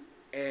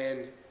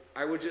 and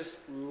I would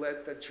just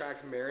let the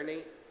track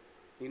marinate,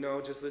 you know,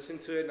 just listen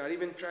to it, not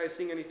even try to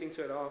sing anything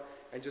to it at all,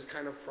 and just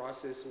kind of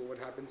process what would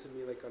happen to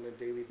me like on a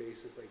daily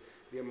basis, like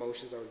the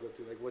emotions I would go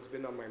through, like what's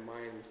been on my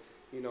mind,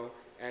 you know,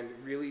 and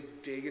really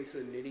dig into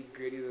the nitty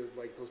gritty of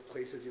like those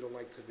places you don't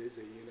like to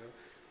visit, you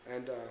know,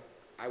 and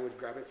I would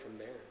grab it from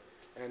there.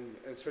 And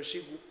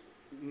especially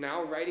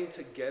now writing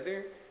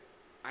together,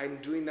 I'm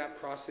doing that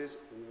process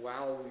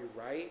while we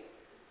write,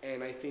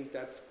 and I think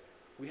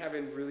we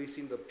haven't really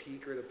seen the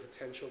peak or the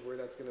potential of where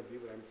that's gonna be,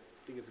 but I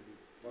think it's gonna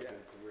be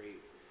fucking great.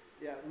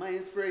 Yeah, my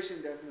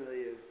inspiration definitely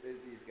is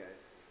these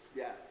guys.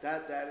 Yeah,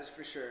 that is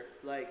for sure.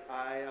 Like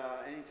I,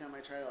 anytime I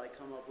try to like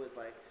come up with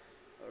like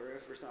a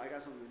riff or something, I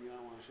got something new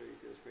I want to show you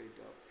too. It's pretty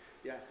dope.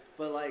 Yeah,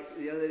 but like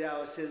the other day I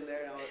was sitting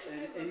there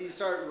and you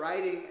start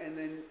writing, and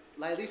then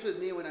like at least with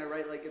me when I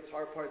write like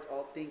guitar parts,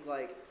 I'll think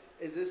like,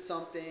 is this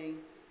something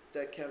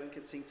that Kevin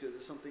could sing to? Is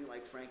this something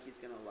like Frankie's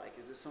gonna like?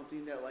 Is this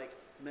something that like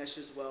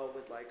meshes well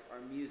with like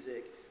our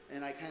music?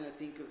 And I kind of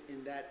think of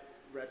in that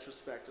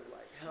retrospect of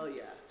like, hell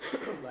yeah,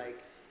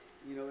 like,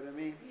 you know what I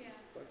mean? Yeah.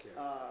 Fuck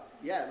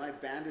yeah. Yeah, my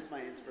band is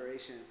my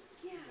inspiration.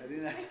 Yeah. I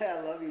think that's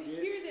I love you, dude.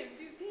 I hear them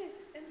do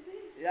this and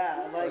this.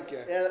 Yeah, like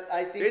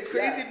I think it's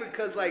crazy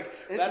because like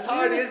it's that's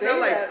how it is now.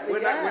 Like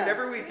that,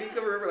 whenever we think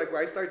of a river, like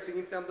when I start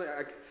singing something,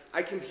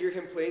 I can hear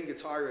him playing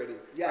guitar already.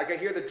 Yeah. Like I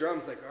hear the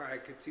drums, like all right, I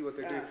could see what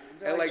they're doing.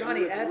 They're and like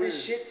Johnny, add weird.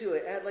 this shit to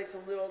it. Add like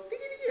some little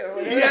or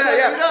whatever.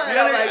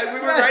 Yeah. We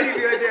were writing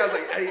the other day. I was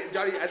like, hey,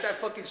 Johnny, add that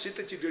fucking shit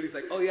that you do. And he's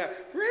like, oh yeah,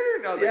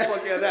 and I was like,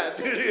 fuck yeah, that,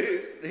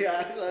 dude.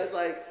 Yeah, it's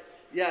like,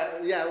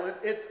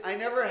 when I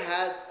never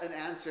had an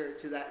answer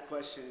to that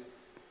question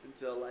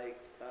until like,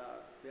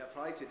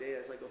 probably today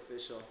it's like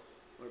official.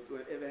 Or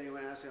if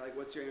anyone asks me like,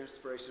 what's your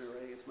inspiration in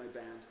writing? It's my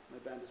band. My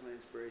band is my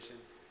inspiration,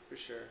 for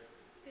sure.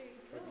 There you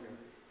go.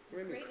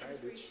 Okay. Great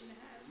inspiration to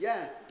have.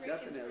 Yeah, Great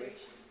definitely.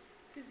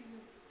 Because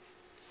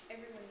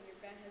everyone in your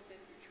band has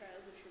been through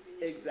trials and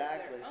tribulations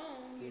Exactly. of their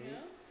own, you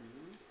know?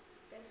 Mm-hmm.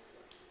 Best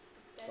source.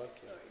 The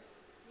best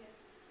source.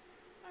 Yes.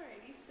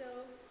 Alrighty,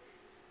 so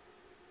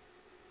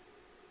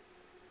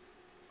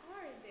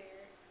are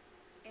there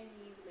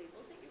any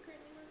labels that you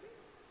currently work with?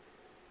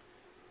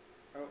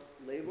 Oh,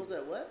 labels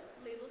at what?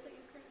 Labels that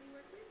you currently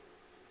work with?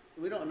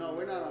 We don't know.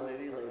 We're not on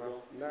any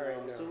label. Not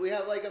right now. So we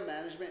have like a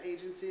management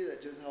agency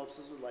that just helps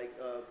us with like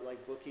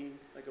booking,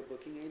 like a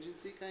booking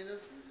agency kind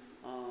of.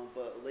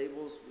 But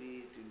labels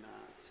we do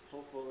not.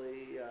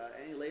 Hopefully,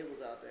 any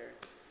labels out there.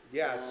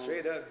 Yeah,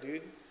 straight up,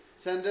 dude.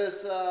 Send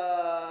us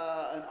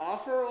an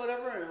offer or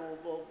whatever, and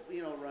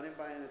we'll run it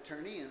by an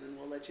attorney, and then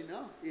we'll let you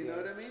know. You know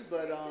what I mean?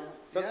 But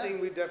something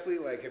we definitely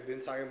like have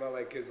been talking about,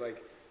 like, cause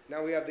like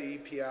now we have the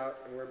EP out,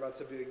 and we're about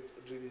to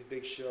do these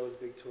big shows,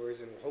 big tours,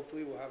 and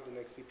hopefully we'll have the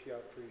next EP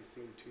out pretty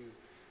soon too.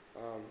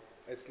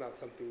 It's not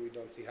something we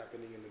don't see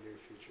happening in the near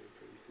future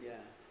pretty soon. Yeah.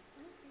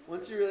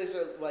 Once you really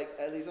start, like,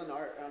 at least on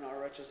our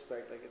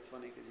retrospect, like, it's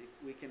funny because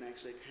we can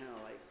actually kind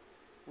of like,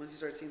 once you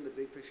start seeing the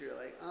big picture, you're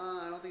like,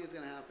 I don't think it's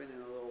gonna happen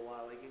in a little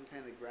while. Like, you can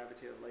kind of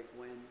gravitate of like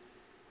when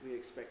we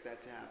expect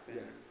that to happen.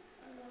 Yeah.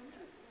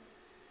 Wonderful.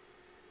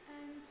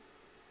 And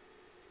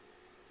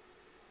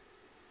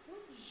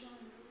what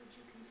genre would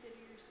you consider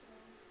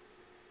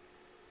yourselves?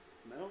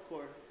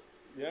 Metalcore.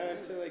 Yeah,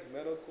 I'd say like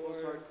metalcore.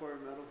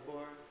 Post-hardcore,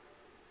 metalcore.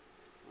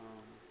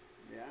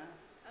 Yeah.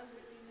 I was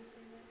really gonna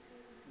say that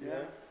too.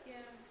 Yeah.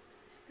 Yeah.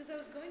 Because I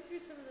was going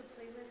through some of the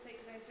playlists that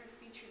you guys are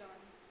featured on.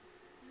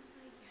 And I was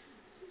like, yeah,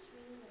 this is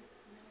really like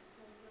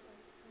metalcore, but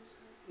like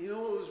post-hardcore. You know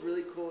what was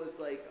really cool is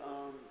like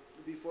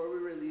before we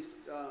released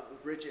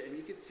Bridget, and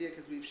you could see it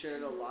because we've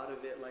shared a lot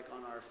of it like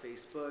on our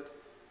Facebook.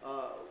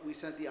 We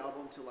sent the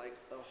album to like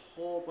a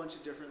whole bunch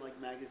of different like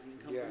magazine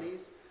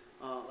companies.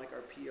 Like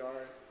our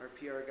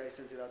PR guy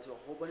sent it out to a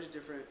whole bunch of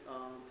different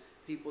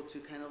people to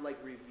kind of like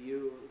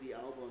review the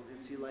album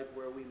and see like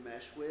where we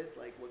mesh with,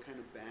 like what kind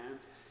of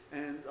bands.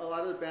 And a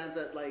lot of the bands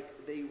that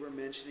like they were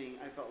mentioning,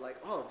 I felt like,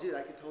 oh, dude,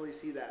 I could totally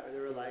see that. Or they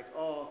were like,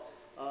 oh,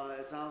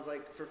 it sounds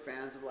like for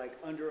fans of like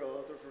Under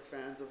Oath, or for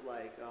fans of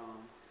like,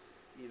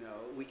 you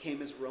know, We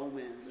Came as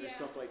Romans or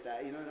stuff like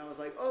that. You know, and I was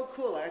like, oh,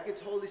 cool. Like, I could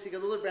totally see,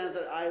 because those are bands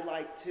that I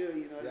like too.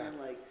 You know what I mean?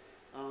 Like,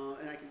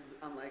 and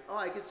I'm like, oh,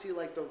 I could see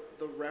like the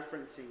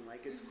referencing.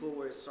 Like, it's cool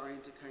where it's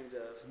starting to kind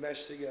of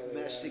mesh together.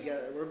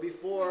 Where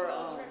before, were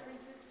those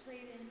references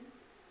played in?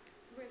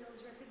 Were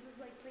those references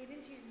like played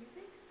into your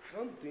music?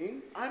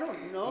 I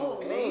don't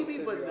know, maybe,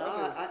 but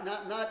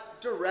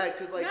not direct,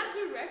 cause like not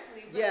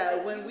directly. But yeah,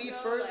 like, when we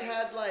first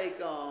had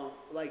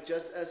like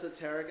Just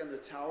Esoteric and the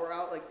Tower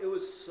out, like it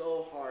was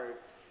so hard,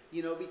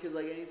 you know, because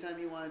like anytime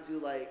you want to do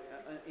like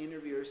an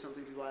interview or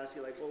something, people ask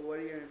you like, well, what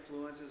are your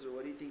influences, or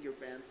what do you think your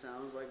band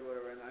sounds like, or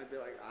whatever, and I'd be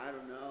like, I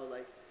don't know,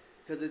 like,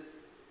 cause it's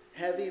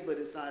heavy, but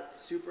it's not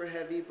super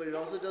heavy, but it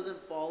also doesn't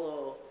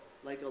follow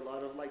like a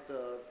lot of like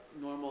the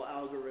normal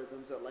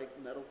algorithms that like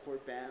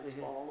metalcore bands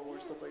follow or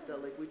stuff like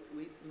that. Like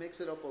we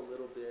mix it up a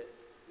little bit.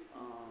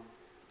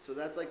 So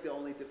that's like the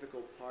only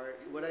difficult part.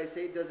 Would I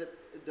say does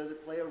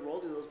it play a role?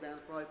 Do those bands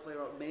probably play a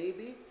role?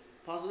 Maybe,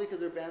 possibly, because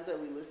they're bands that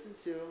we listen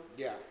to.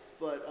 Yeah.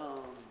 But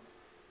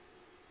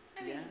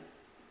I mean,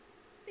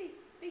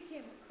 they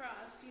came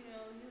across. You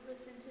know, you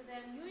listened to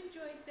them, you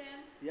enjoyed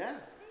them. Yeah.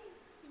 Hey,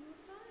 you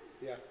moved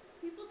on. Yeah.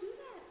 People do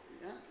that.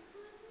 Yeah.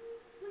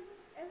 People like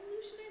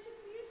evolutionize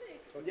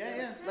music.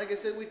 Yeah. Like I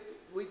said,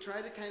 we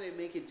try to kind of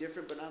make it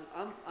different, but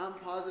I'm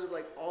positive.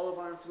 Like all of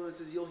our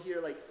influences, you'll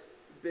hear like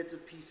bits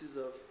and pieces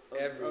of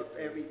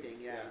everything.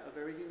 Yeah, of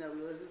everything that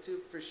we listen to,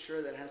 for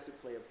sure. That has to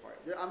play a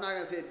part. I'm not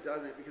gonna say it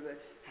doesn't, because it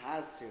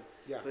has to.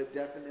 Yeah. But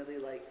definitely,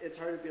 like, it's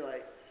hard to be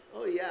like,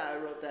 oh yeah, I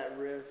wrote that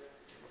riff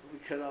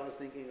because I was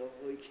thinking of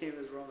We Came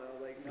as Roman. I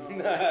was like, no,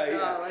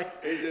 like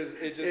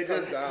it just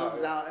comes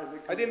out as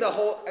it comes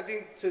out. I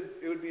think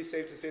it would be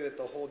safe to say that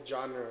the whole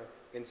genre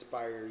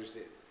inspires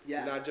it.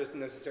 Yeah. Not just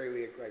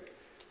necessarily like,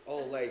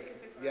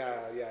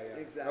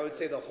 Exactly. I would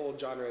say the whole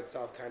genre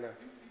itself kind of,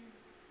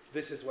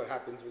 this is what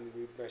happens when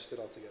we've meshed it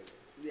all together.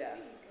 Yeah. There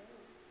you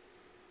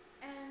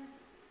go. And,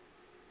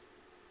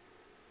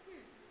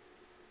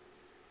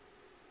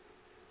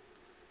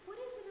 what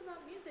is it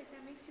about music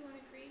that makes you want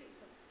to create it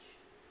so much?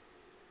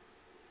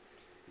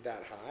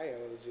 That high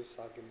I was just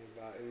talking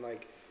about, and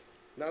like,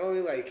 not only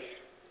like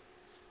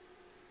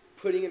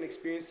putting an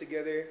experience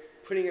together,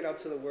 putting it out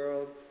to the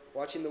world,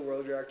 watching the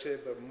world react to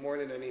it, but more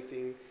than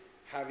anything,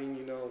 having,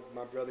 you know,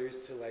 my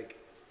brothers to like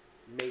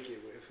make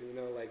it with, you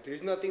know, like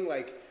there's nothing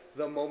like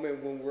the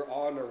moment when we're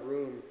all in a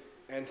room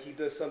and he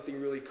does something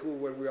really cool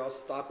when we all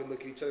stop and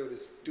look at each other with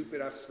this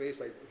stupid ass face,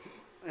 like,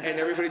 and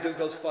everybody just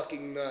goes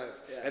fucking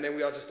nuts. Yeah. And then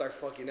we all just start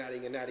fucking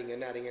adding.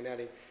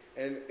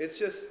 And it's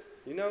just,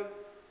 you know,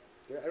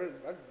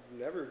 I'd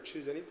never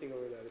choose anything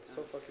over that. It's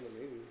so fucking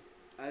amazing.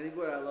 I think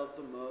what I love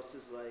the most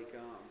is like,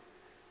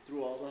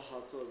 through all the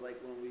hustle, is like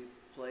when we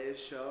play a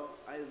show,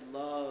 I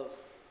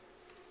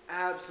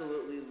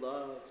absolutely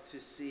love to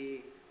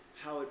see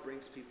how it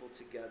brings people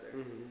together.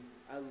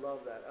 I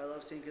love that. I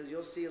love seeing, because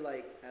you'll see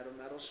like at a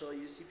metal show,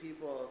 you see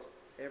people of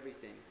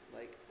everything,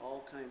 like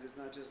all kinds. It's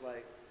not just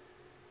like,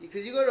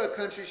 because you go to a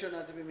country show,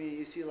 not to be mean,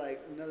 you see like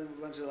another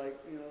bunch of like,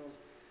 you know,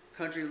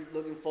 country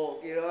looking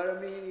folk, you know what I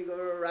mean? You go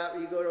to a rap,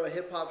 you go to a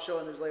hip hop show,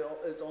 and there's like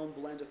its own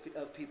blend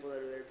of people that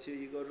are there too.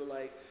 You go to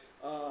like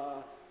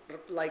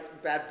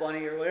Bad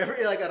Bunny or whatever,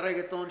 like a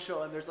reggaeton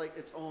show, and there's like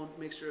its own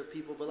mixture of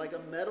people. But like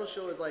a metal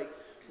show is like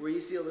where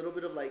you see a little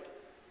bit of like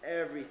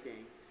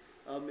everything,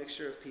 a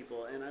mixture of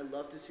people. And I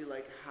love to see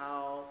like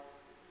how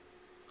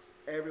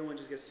everyone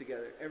just gets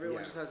together.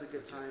 Everyone just has a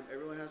good time.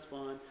 Everyone has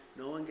fun.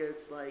 No one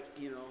gets like,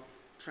 you know,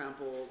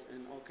 trampled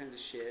and all kinds of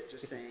shit.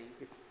 Just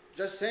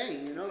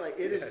saying, you know, like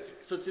it is.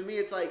 So to me,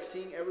 it's like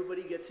seeing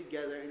everybody get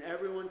together and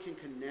everyone can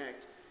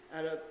connect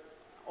at a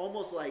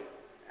almost like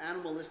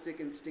animalistic,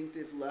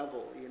 instinctive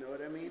level. You know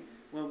what I mean?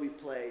 When we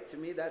play, to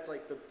me, that's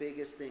like the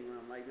biggest thing. When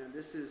I'm like, man,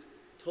 this is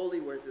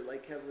totally worth it.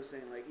 Like Kev was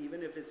saying, like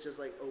even if it's just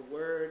like a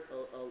word,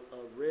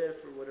 a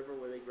riff or whatever,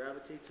 where they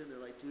gravitate to, and they're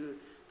like, dude,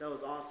 that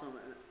was awesome,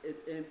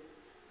 and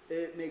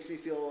it makes me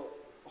feel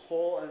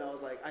whole. And I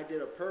was like, I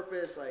did a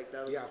purpose. Like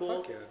that was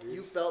cool. Fuck yeah, dude.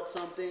 You felt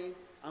something.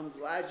 I'm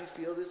glad you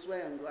feel this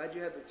way. I'm glad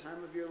you had the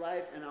time of your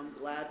life, and I'm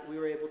glad we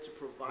were able to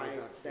provide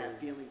that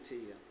feeling to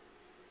you.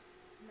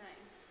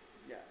 Nice.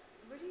 Yeah.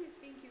 Where do you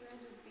think you guys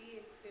would be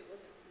if it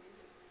wasn't for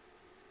music?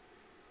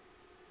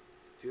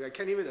 Dude, I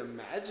can't even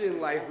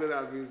imagine life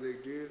without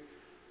music, dude.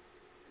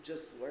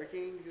 Just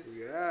working, just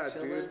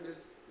chilling, dude.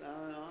 Just, I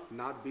don't know.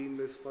 Not being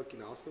this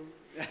fucking awesome.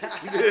 There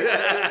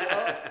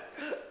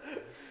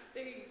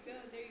you go.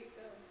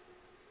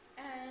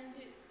 And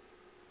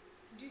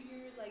do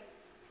your like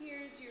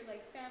peers, your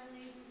like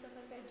families and stuff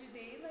like that, do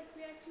they like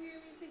react react to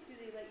your music? Do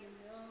they let you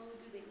know?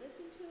 Do they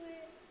listen to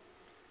it?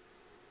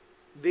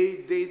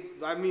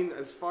 I mean,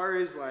 as far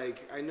as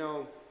like, I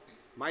know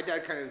my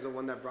dad kind of is the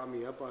one that brought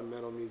me up on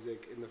metal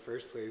music in the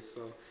first place,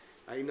 so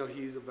I know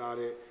he's about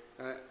it.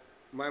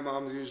 My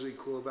mom's usually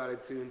cool about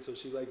it too until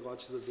she like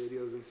watches the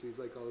videos and sees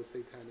like all the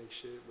satanic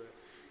shit, but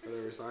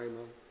whatever, sorry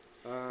mom.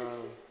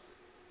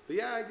 But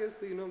yeah, I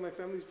guess, you know, my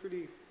family's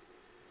pretty,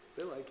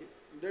 they like it.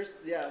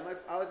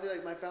 I would say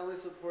like my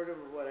family's supportive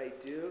of what I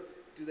do.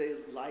 Do they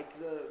like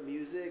the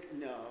music?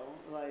 No,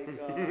 like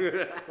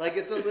like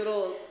it's a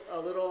little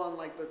on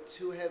like the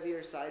too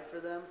heavier side for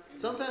them.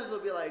 Sometimes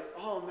they'll be like,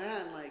 oh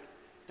man, like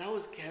that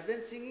was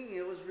Kevin singing,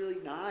 it was really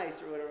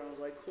nice or whatever. I was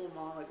like, cool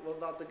mom, like what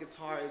about the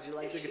guitar? Did you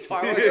like the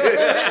guitar? Because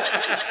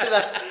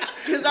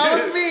that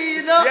was me,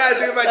 you know. Yeah,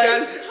 dude, my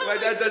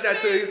dad does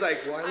that too. He's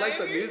like, well, I like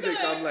the music.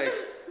 I'm like,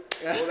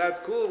 well, that's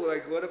cool.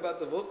 Like, what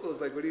about the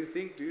vocals? Like, what do you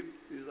think, dude?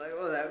 He's like,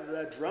 oh,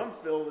 that drum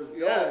fill was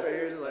dope. Yeah. And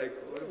you're just like,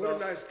 what a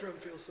nice drum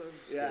fill, son.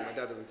 Yeah, my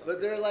dad doesn't talk. But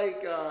they're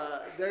like,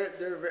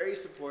 they're very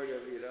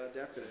supportive, you know.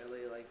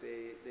 Definitely, like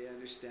they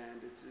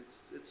understand.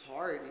 It's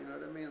hard, you know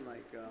what I mean?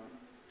 Like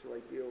to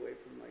like be away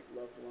from like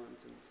loved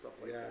ones and stuff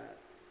like that.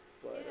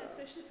 But yeah,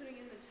 especially putting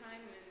in the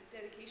time and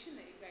dedication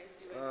that you guys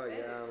do. Oh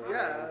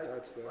yeah,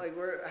 that's like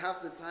we're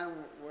half the time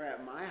we're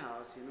at my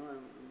house, you know,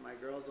 and my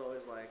girl's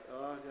always like,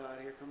 oh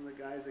god, here come the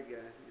guys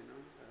again, you know.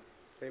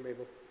 Hey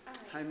Mabel. Right.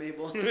 Hi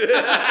Mabel. I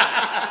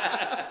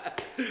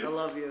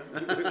love you.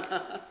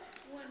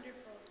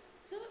 Wonderful.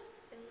 So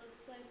it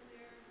looks like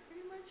we're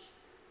pretty much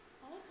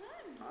all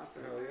time.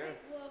 Awesome. Hell yeah. Right.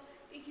 Well,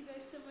 thank you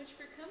guys so much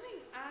for coming.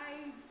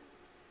 I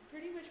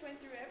pretty much went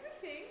through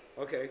everything.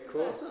 Okay,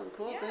 cool. Awesome,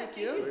 cool. Yeah, thank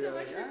you. Thank you so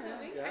much for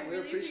coming. Yeah, I we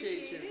really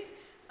appreciate you. it.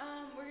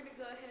 We're gonna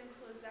go ahead and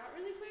close out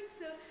really quick.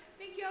 So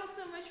thank you all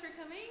so much for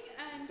coming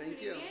and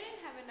tuning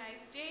in. Have a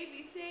nice day.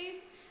 Be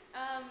safe.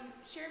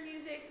 Share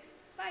music.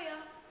 Bye,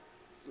 y'all.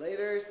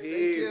 Laters.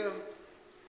 Peace. Thank you.